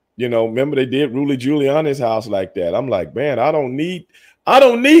 remember they did Rudy Giuliani's house like that. I'm like, man, I don't need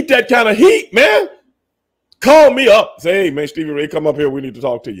that kind of heat, man. Call me up. Say, hey, man, Stevie Ray, come up here. We need to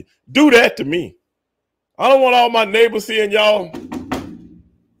talk to you. Do that to me. I don't want all my neighbors seeing y'all.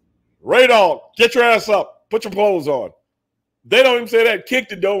 Ray Dog, get your ass up. Put your clothes on. They don't even say that. Kick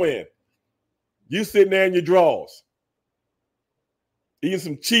the door in. You sitting there in your drawers, eating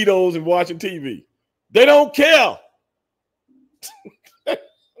some Cheetos and watching TV. They don't care.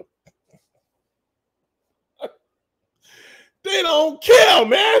 They don't care,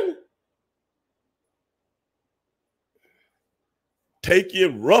 man. Take you,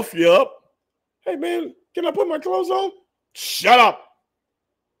 rough you up. Hey, man, can I put my clothes on? Shut up.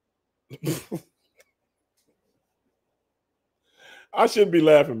 I shouldn't be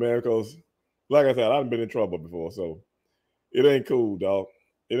laughing, man, because, like I said, I've been in trouble before, so it ain't cool, dog.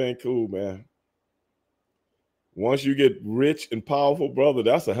 It ain't cool, man. Once you get rich and powerful, brother,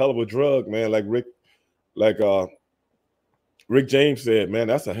 that's a hell of a drug, man. Like Rick James said, man,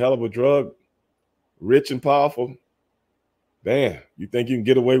 that's a hell of a drug. Rich and powerful. Damn, you think you can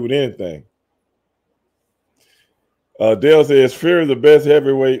get away with anything. Dale says, Fury the best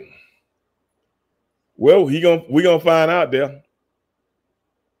heavyweight. Well, we're gonna find out, Dale.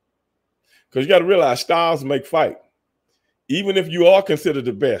 Because you got to realize styles make fight. Even if you are considered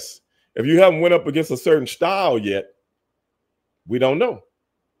the best, if you haven't went up against a certain style yet, we don't know.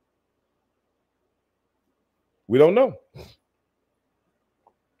 We don't know.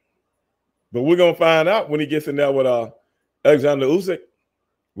 But we're going to find out when he gets in there with Alexander Usyk.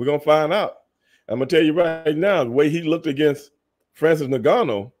 We're going to find out. I'm going to tell you right now, the way he looked against Francis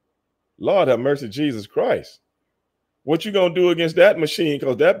Ngannou, Lord have mercy, Jesus Christ. What you going to do against that machine?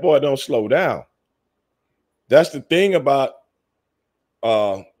 Because that boy don't slow down. That's the thing about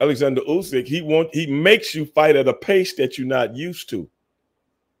Alexander Usyk. He makes you fight at a pace that you're not used to.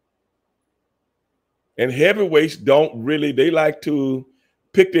 And heavyweights don't really, they like to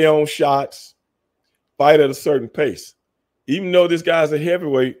pick their own shots, fight at a certain pace. Even though this guy's a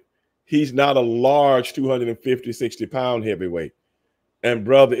heavyweight, he's not a large 250, 60-pound heavyweight. And,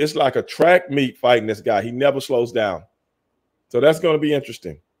 brother, it's like a track meet fighting this guy. He never slows down. So that's going to be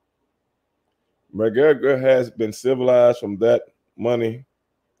interesting. McGregor has been civilized from that money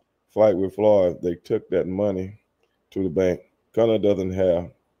fight with Floyd. They took that money to the bank. Conor doesn't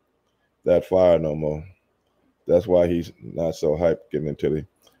have that fire no more. That's why he's not so hyped getting into the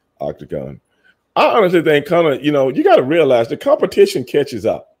octagon. I honestly think Conor, you got to realize the competition catches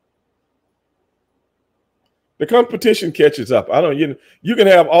up. The competition catches up. You can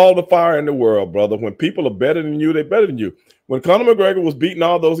have all the fire in the world, brother. When people are better than you, they're better than you. When Conor McGregor was beating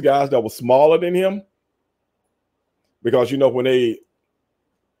all those guys that were smaller than him, because, when he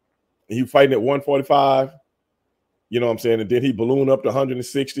fighting at 145, you know what I'm saying? And then he ballooned up to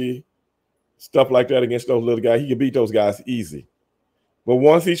 160, stuff like that against those little guys. He could beat those guys easy. But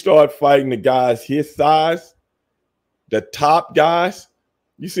once he started fighting the guys his size, the top guys,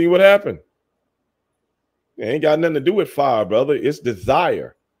 you see what happened. It ain't got nothing to do with fire, brother. It's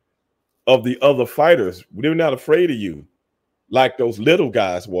desire of the other fighters. They're not afraid of you like those little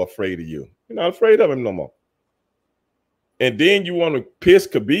guys were afraid of you. You're not afraid of him no more. And then you want to piss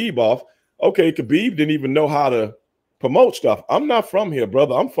Khabib off. Okay, Khabib didn't even know how to promote stuff. I'm not from here,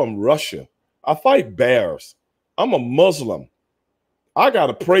 brother. I'm from Russia. I fight bears. I'm a Muslim. I got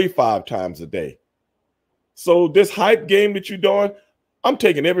to pray 5 times a day. So this hype game that you're doing, I'm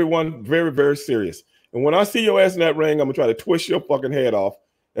taking everyone very, very serious. And when I see your ass in that ring, I'm going to try to twist your fucking head off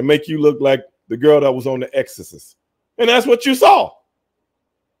and make you look like the girl that was on The Exorcist. And that's what you saw.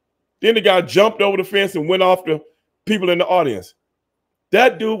 Then the guy jumped over the fence and went off the people in the audience.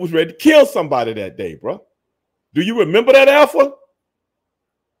 That dude was ready to kill somebody that day, bro. Do you remember that, Alpha?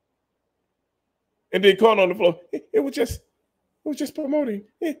 And then caught on the floor. It was just promoting.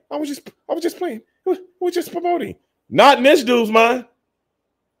 I was just playing. It was just promoting. Not in this dude's mind.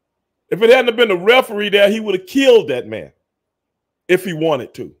 If it hadn't been a referee there, he would have killed that man if he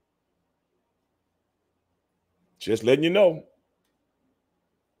wanted to. Just letting you know.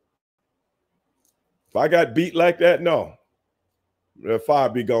 If I got beat like that, no. The fire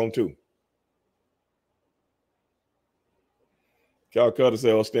be gone too. Calcutta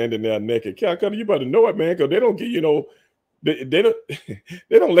said, "Oh, standing there naked." Calcutta, you better know it, man, because they don't get, you know, they don't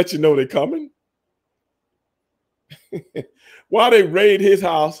they don't let you know they're coming. Why they raid his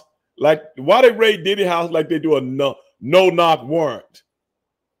house why they raid Diddy's house like they do a no-knock warrant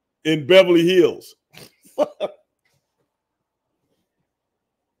in Beverly Hills?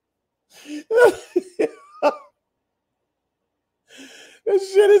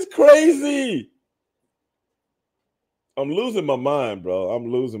 This shit is crazy. I'm losing my mind, bro.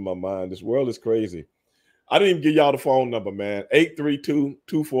 I'm losing my mind. This world is crazy. I didn't even give y'all the phone number, man.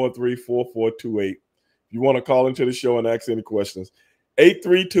 832-243-4428. If you want to call into the show and ask any questions,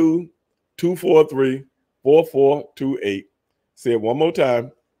 832-243-4428. Say it one more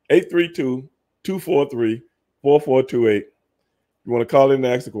time, 832-243-4428. You want to call in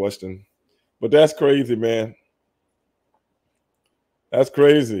and ask a question. But that's crazy, man. That's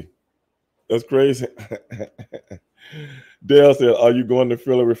crazy. That's crazy. Dale said, "Are you going to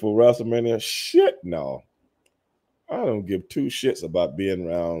Philly for WrestleMania?" Shit, no. I don't give two shits about being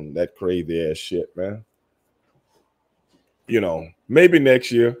around that crazy ass shit, man. You know, maybe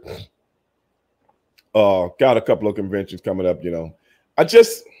next year. Got a couple of conventions coming up, you know.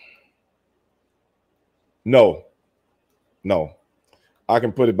 No. I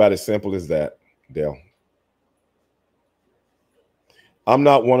can put it about as simple as that, Dale. I'm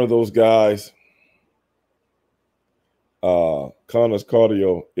not one of those guys. Connor's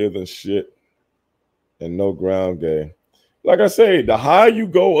cardio isn't shit and no ground game. Like I say, the higher you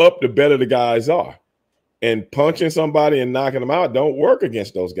go up, the better the guys are. And punching somebody and knocking them out don't work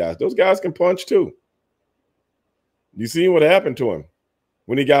against those guys. Those guys can punch too. You see what happened to him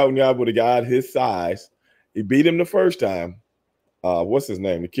when he got with a guy his size. He beat him the first time. What's his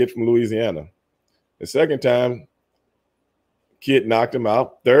name? The kid from Louisiana. The second time, kid knocked him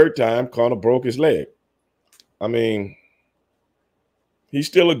out. Third time, Connor broke his leg. I mean, he's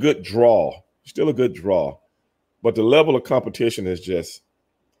still a good draw. Still a good draw. But the level of competition is just,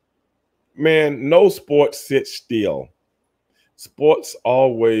 man, no sport sits still. Sports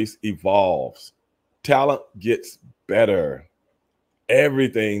always evolves. Talent gets better.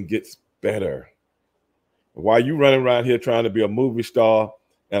 Everything gets better. While you running around here trying to be a movie star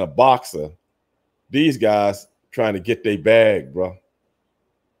and a boxer, these guys trying to get their bag, bro.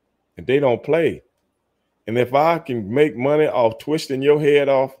 And they don't play. And if I can make money off twisting your head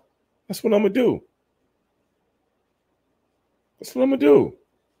off, that's what I'm going to do. That's what I'm going to do.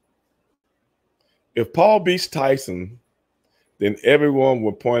 If Paul beats Tyson, then everyone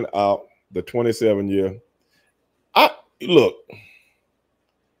will point out the 27-year. Look,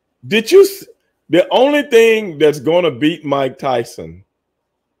 the only thing that's going to beat Mike Tyson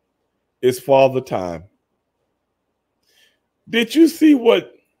is Father Time. Did you see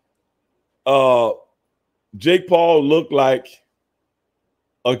what Jake Paul looked like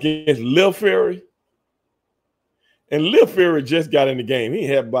against Lil Fury? And Lil Fury just got in the game. He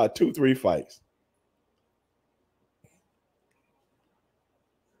had about 2-3 fights.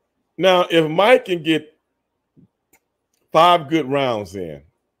 Now, if Mike can get 5 good rounds in,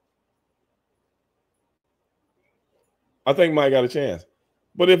 I think Mike got a chance.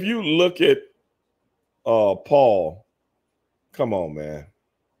 But if you look at Paul, come on, man.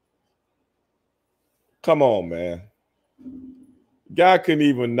 Come on, man. Guy couldn't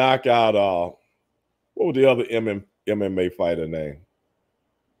even knock out what was the other MMA fighter name?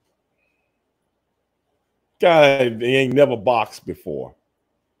 Guy, he ain't never boxed before.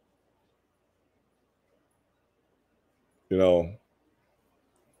 You know,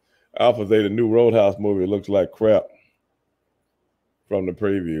 Alpha Zeta, the new Roadhouse movie, looks like crap from the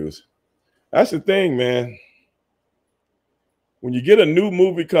previews. That's the thing, man. When you get a new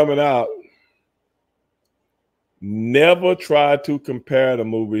movie coming out, never try to compare the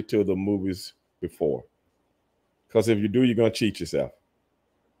movie to the movies before. Because if you do, you're going to cheat yourself.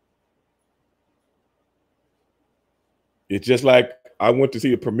 It's just like I went to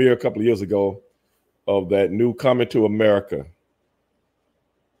see a premiere a couple of years ago of that new Coming to America.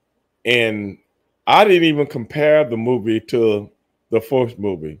 And I didn't even compare the movie to the first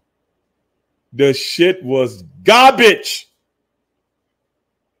movie. The shit was garbage.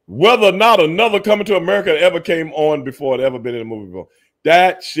 Whether or not another Coming to America ever came on before, it ever been in a movie before.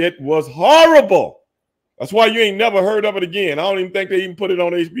 That shit was horrible. That's why you ain't never heard of it again. I don't even think they even put it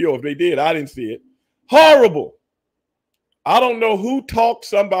on HBO. If they did, I didn't see it. Horrible. I don't know who talked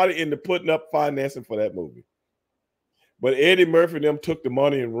somebody into putting up financing for that movie. But Eddie Murphy and them took the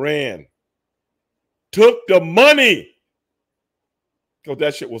money and ran. Took the money. Because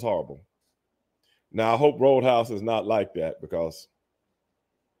that shit was horrible. Now I hope Roadhouse is not like that because,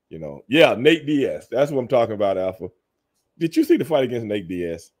 you know, yeah, Nate Diaz. That's what I'm talking about, Alpha. Did you see the fight against Nate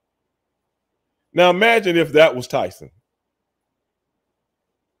Diaz? Now imagine if that was Tyson.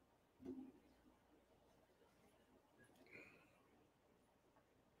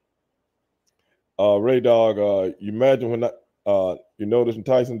 Ray Dog, you imagine when you notice when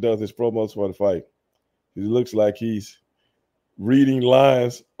Tyson does his promos for the fight, he looks like he's reading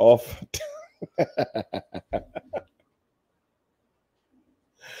lines off.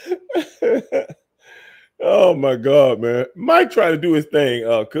 Oh my God, man. Mike trying to do his thing.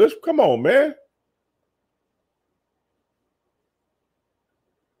 Kush, come on, man.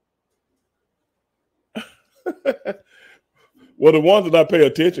 Well, the ones that I pay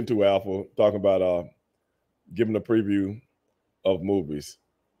attention to, Alpha, talking about giving a preview of movies.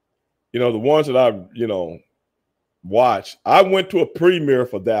 You know, the ones that I, watch. I went to a premiere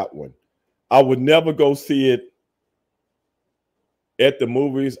for that one. I would never go see it at the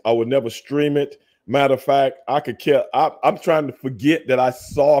movies. I would never stream it. Matter of fact, I could care. I'm trying to forget that I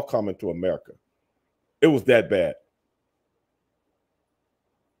saw Coming to America. It was that bad.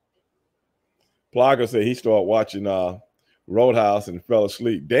 Plaga said he started watching Roadhouse and fell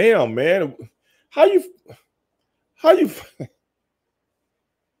asleep. Damn, man. How you how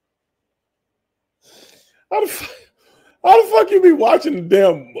the fuck you be watching the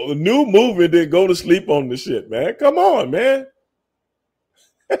damn new movie and then go to sleep on the shit, man? Come on, man.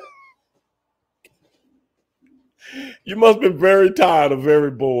 You must have been very tired or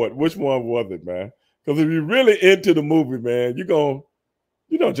very bored. Which one was it, man? Because if you're really into the movie, man, you don't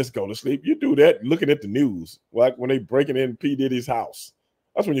just go to sleep. You do that looking at the news, like when they breaking in P. Diddy's house.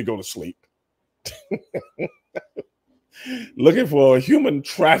 That's when you go to sleep. Looking for human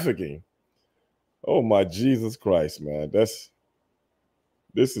trafficking. Oh my Jesus Christ, man. This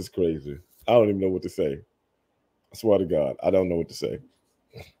is crazy. I don't even know what to say. I swear to God, I don't know what to say.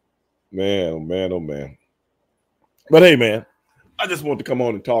 Man, oh man, oh man. But hey, man, I just want to come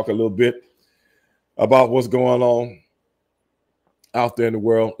on and talk a little bit about what's going on out there in the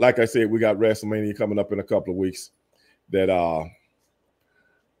world. Like I said, we got WrestleMania coming up in a couple of weeks that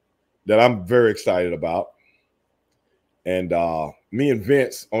I'm very excited about. And me and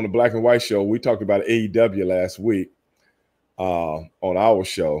Vince on the Black and White Show, we talked about AEW last week on our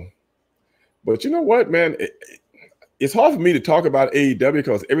show. But you know what, man? It's hard for me to talk about AEW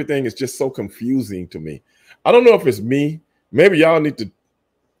because everything is just so confusing to me. I don't know if it's me. Maybe y'all need to,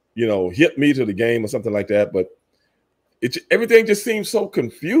 hit me to the game or something like that. But everything just seems so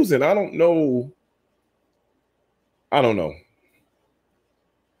confusing. I don't know.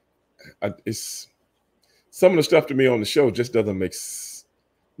 It's some of the stuff to me on the show just doesn't make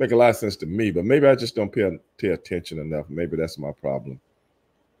a lot of sense to me. But maybe I just don't pay attention enough. Maybe that's my problem.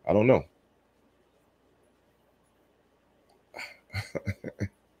 I don't know.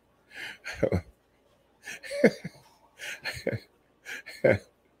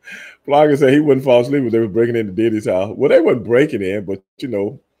 Blogger said he wouldn't fall asleep when they were breaking into Diddy's house. Well, they weren't breaking in, but it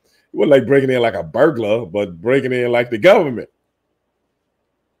wasn't like breaking in like a burglar, but breaking in like the government.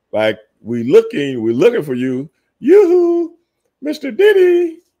 Like we're looking for you. Yoo-hoo, Mr.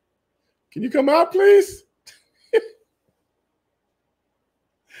 Diddy. Can you come out, please?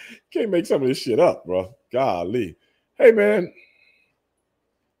 Can't make some of this shit up, bro. Golly. Hey, man.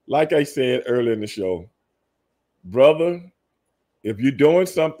 Like I said earlier in the show, brother, if you're doing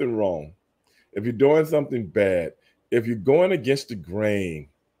something wrong, if you're doing something bad, if you're going against the grain,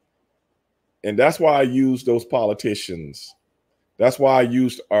 and that's why I use those politicians. That's why I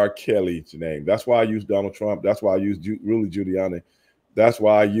used R. Kelly's name. That's why I used Donald Trump. That's why I used Rudy Giuliani. That's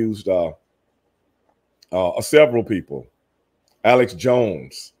why I used several people. Alex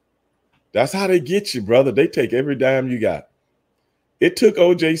Jones. That's how they get you, brother. They take every dime you got. It took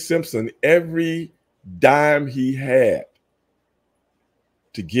O.J. Simpson every dime he had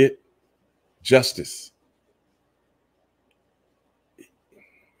to get justice.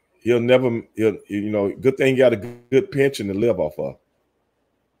 Good thing he got a good pension to live off of.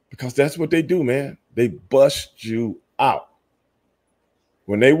 Because that's what they do, man. They bust you out.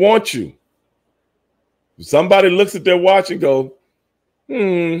 When they want you, somebody looks at their watch and go,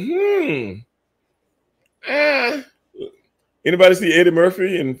 Anybody see Eddie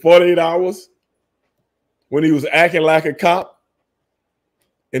Murphy in 48 Hours when he was acting like a cop?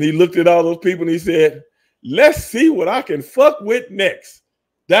 And he looked at all those people and he said, let's see what I can fuck with next.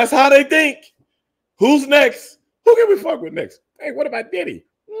 That's how they think. Who's next? Who can we fuck with next? Hey, what about Diddy?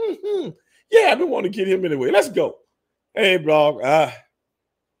 Yeah, I've been wanting to get him anyway. Let's go. Hey, bro.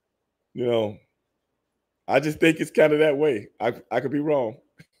 I just think it's kind of that way. I could be wrong.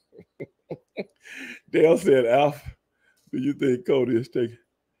 Dale said, Alf, do you think Cody is taking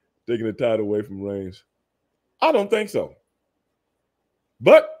the title away from Reigns? I don't think so.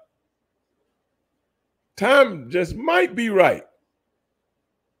 But time just might be right.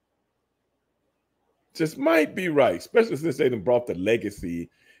 Just might be right, especially since they done brought the legacy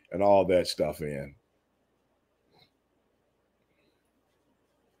and all that stuff in.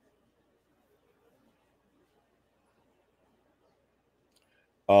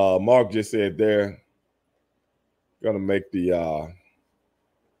 Mark just said they're gonna make the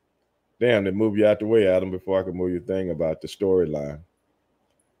damn, they move you out the way, Adam, before I can move your thing about the storyline.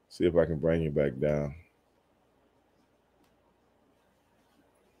 See if I can bring you back down.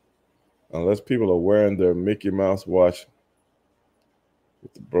 Unless people are wearing their Mickey Mouse watch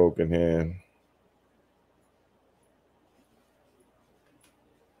with the broken hand.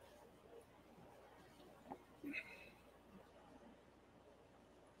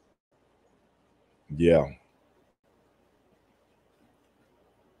 Yeah.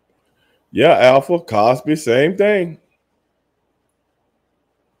 Yeah, Alpha, Cosby, same thing.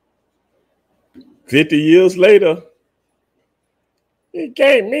 50 years later, he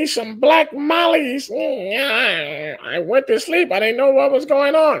gave me some black mollies. I went to sleep. I didn't know what was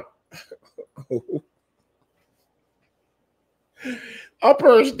going on.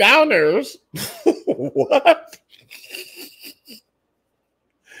 Uppers, downers. What?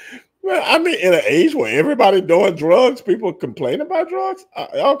 Well, I mean, in an age where everybody doing drugs, people complain about drugs?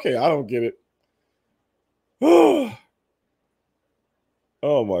 Okay, I don't get it. Oh,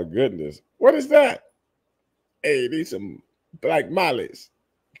 my goodness. What is that? Hey, these some black mollies.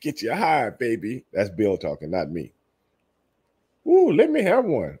 Get you high, baby. That's Bill talking, not me. Ooh, let me have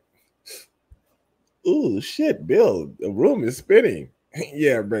one. Ooh, shit, Bill. The room is spinning.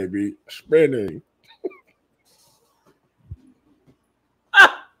 Yeah, baby. Spinning.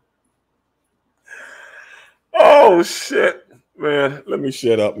 Oh, shit. Man, let me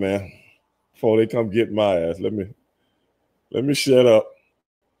shut up, man. Before they come get my ass. Let me shut up.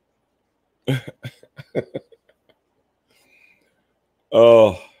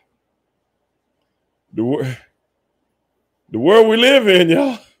 Oh, the world we live in,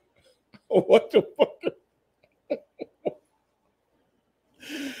 y'all. What the fuck?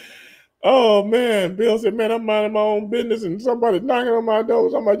 Oh man, Bill said, "Man, I'm minding my own business, and somebody's knocking on my door.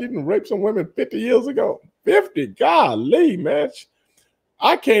 Somebody didn't rape some women 50 years ago. 50, golly, man.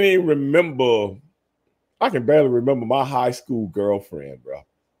 I can't even remember. I can barely remember my high school girlfriend, bro.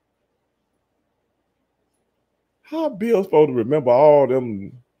 How Bill supposed to remember all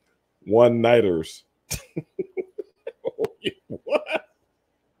them one-nighters? What?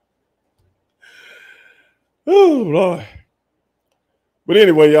 Oh, Lord. But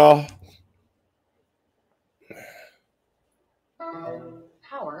anyway, y'all.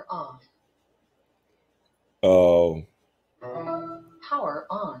 Power off. Oh. Power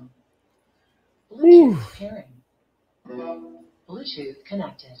on. Bluetooth pairing. Bluetooth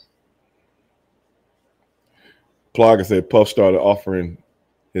connected. Plaga said Puff started offering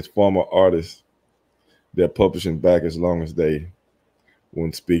his former artists their publishing back as long as they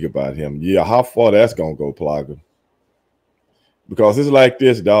wouldn't speak about him. Yeah, how far that's gonna go, Plaga? Because it's like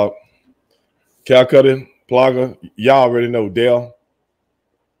this, dog. Calcutta, Plaga, y'all already know Dale.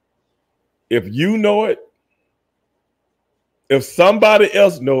 If you know it, if somebody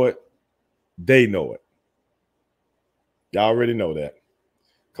else know it, they know it. Y'all already know that.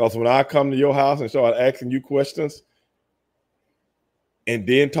 Because when I come to your house and start asking you questions and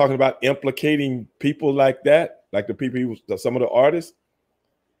then talking about implicating people like that, like the people, some of the artists,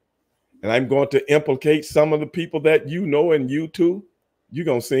 and I'm going to implicate some of the people that you know and you too, you're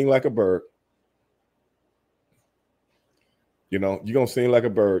going to sing like a bird. You know, you're going to sing like a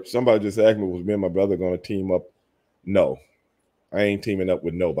bird. Somebody just asked me, was me and my brother going to team up? No, I ain't teaming up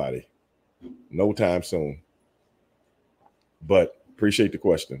with nobody. No time soon. But appreciate the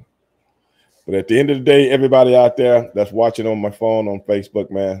question. But at the end of the day, everybody out there that's watching on my phone on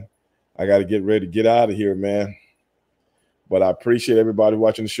Facebook, man, I got to get ready to get out of here, man. But I appreciate everybody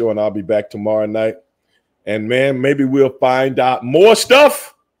watching the show, and I'll be back tomorrow night. And, man, maybe we'll find out more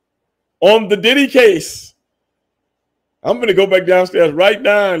stuff on the Diddy case. I'm going to go back downstairs right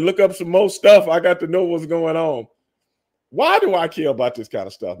now and look up some more stuff. I got to know what's going on. Why do I care about this kind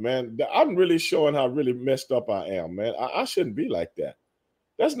of stuff, man? I'm really showing how really messed up I am, man. I shouldn't be like that.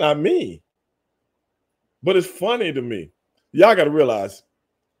 That's not me. But it's funny to me. Y'all got to realize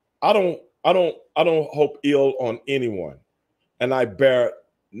I don't hope ill on anyone. And I bear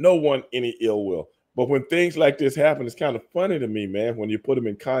no one any ill will. But when things like this happen, it's kind of funny to me, man, when you put them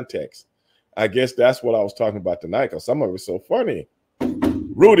in context. I guess that's what I was talking about tonight, because some of it's so funny.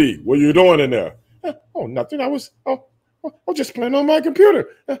 Rudy, what are you doing in there? Oh, nothing. I was just playing on my computer.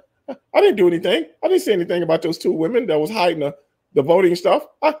 I didn't do anything. I didn't say anything about those two women that was hiding the voting stuff.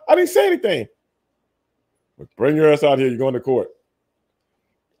 I didn't say anything. But bring your ass out here. You're going to court.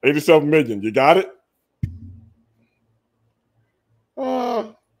 87 million. You got it?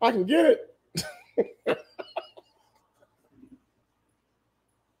 I can get it.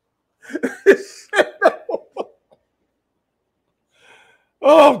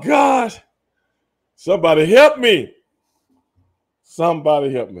 Oh, God. Somebody help me.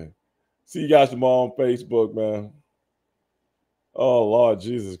 Somebody help me. See you guys tomorrow on Facebook, man. Oh, Lord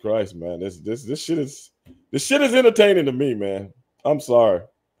Jesus Christ, man. This shit is entertaining to me, man. I'm sorry.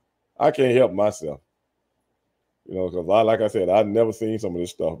 I can't help myself. You know, because like I said, I've never seen some of this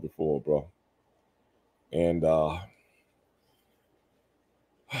stuff before, bro. And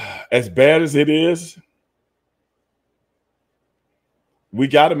as bad as it is, we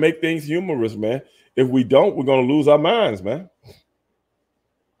got to make things humorous, man. If we don't, we're going to lose our minds, man.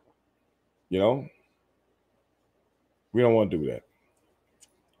 You know, we don't want to do that.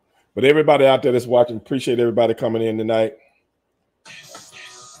 But everybody out there that's watching, appreciate everybody coming in tonight.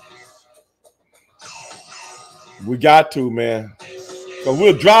 We got to, man. Because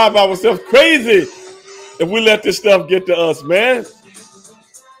we'll drive ourselves crazy if we let this stuff get to us, man.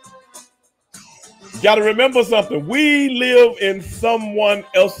 You got to remember something. We live in someone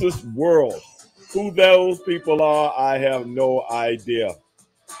else's world. Who those people are, I have no idea.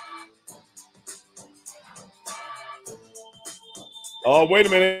 Oh, wait a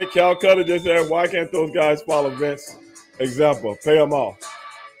minute. Calcutta just said, why can't those guys follow Vince's example? Pay them off.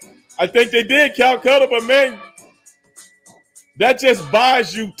 I think they did, Calcutta, but man, that just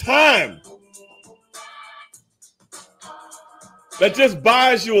buys you time. That just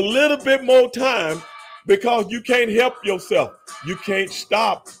buys you a little bit more time because you can't help yourself. You can't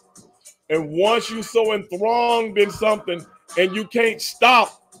stop. And once you're so enthralled in something and you can't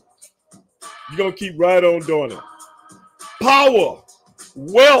stop, you're going to keep right on doing it. Power,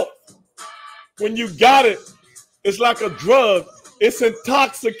 wealth, when you got it, it's like a drug. It's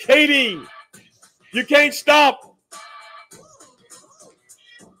intoxicating. You can't stop.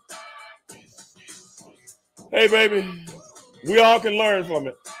 Hey, baby, we all can learn from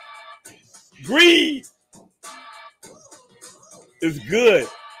it. Greed is good.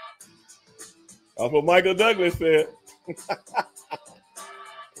 That's what Michael Douglas said.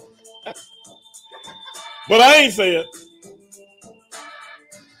 But I ain't say it.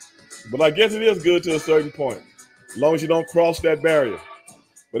 But I guess it is good to a certain point, as long as you don't cross that barrier.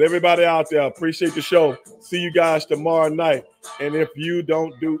 But everybody out there, appreciate the show. See you guys tomorrow night. And if you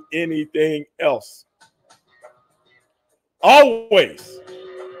don't do anything else, always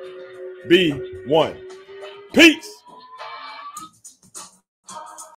be one. Peace.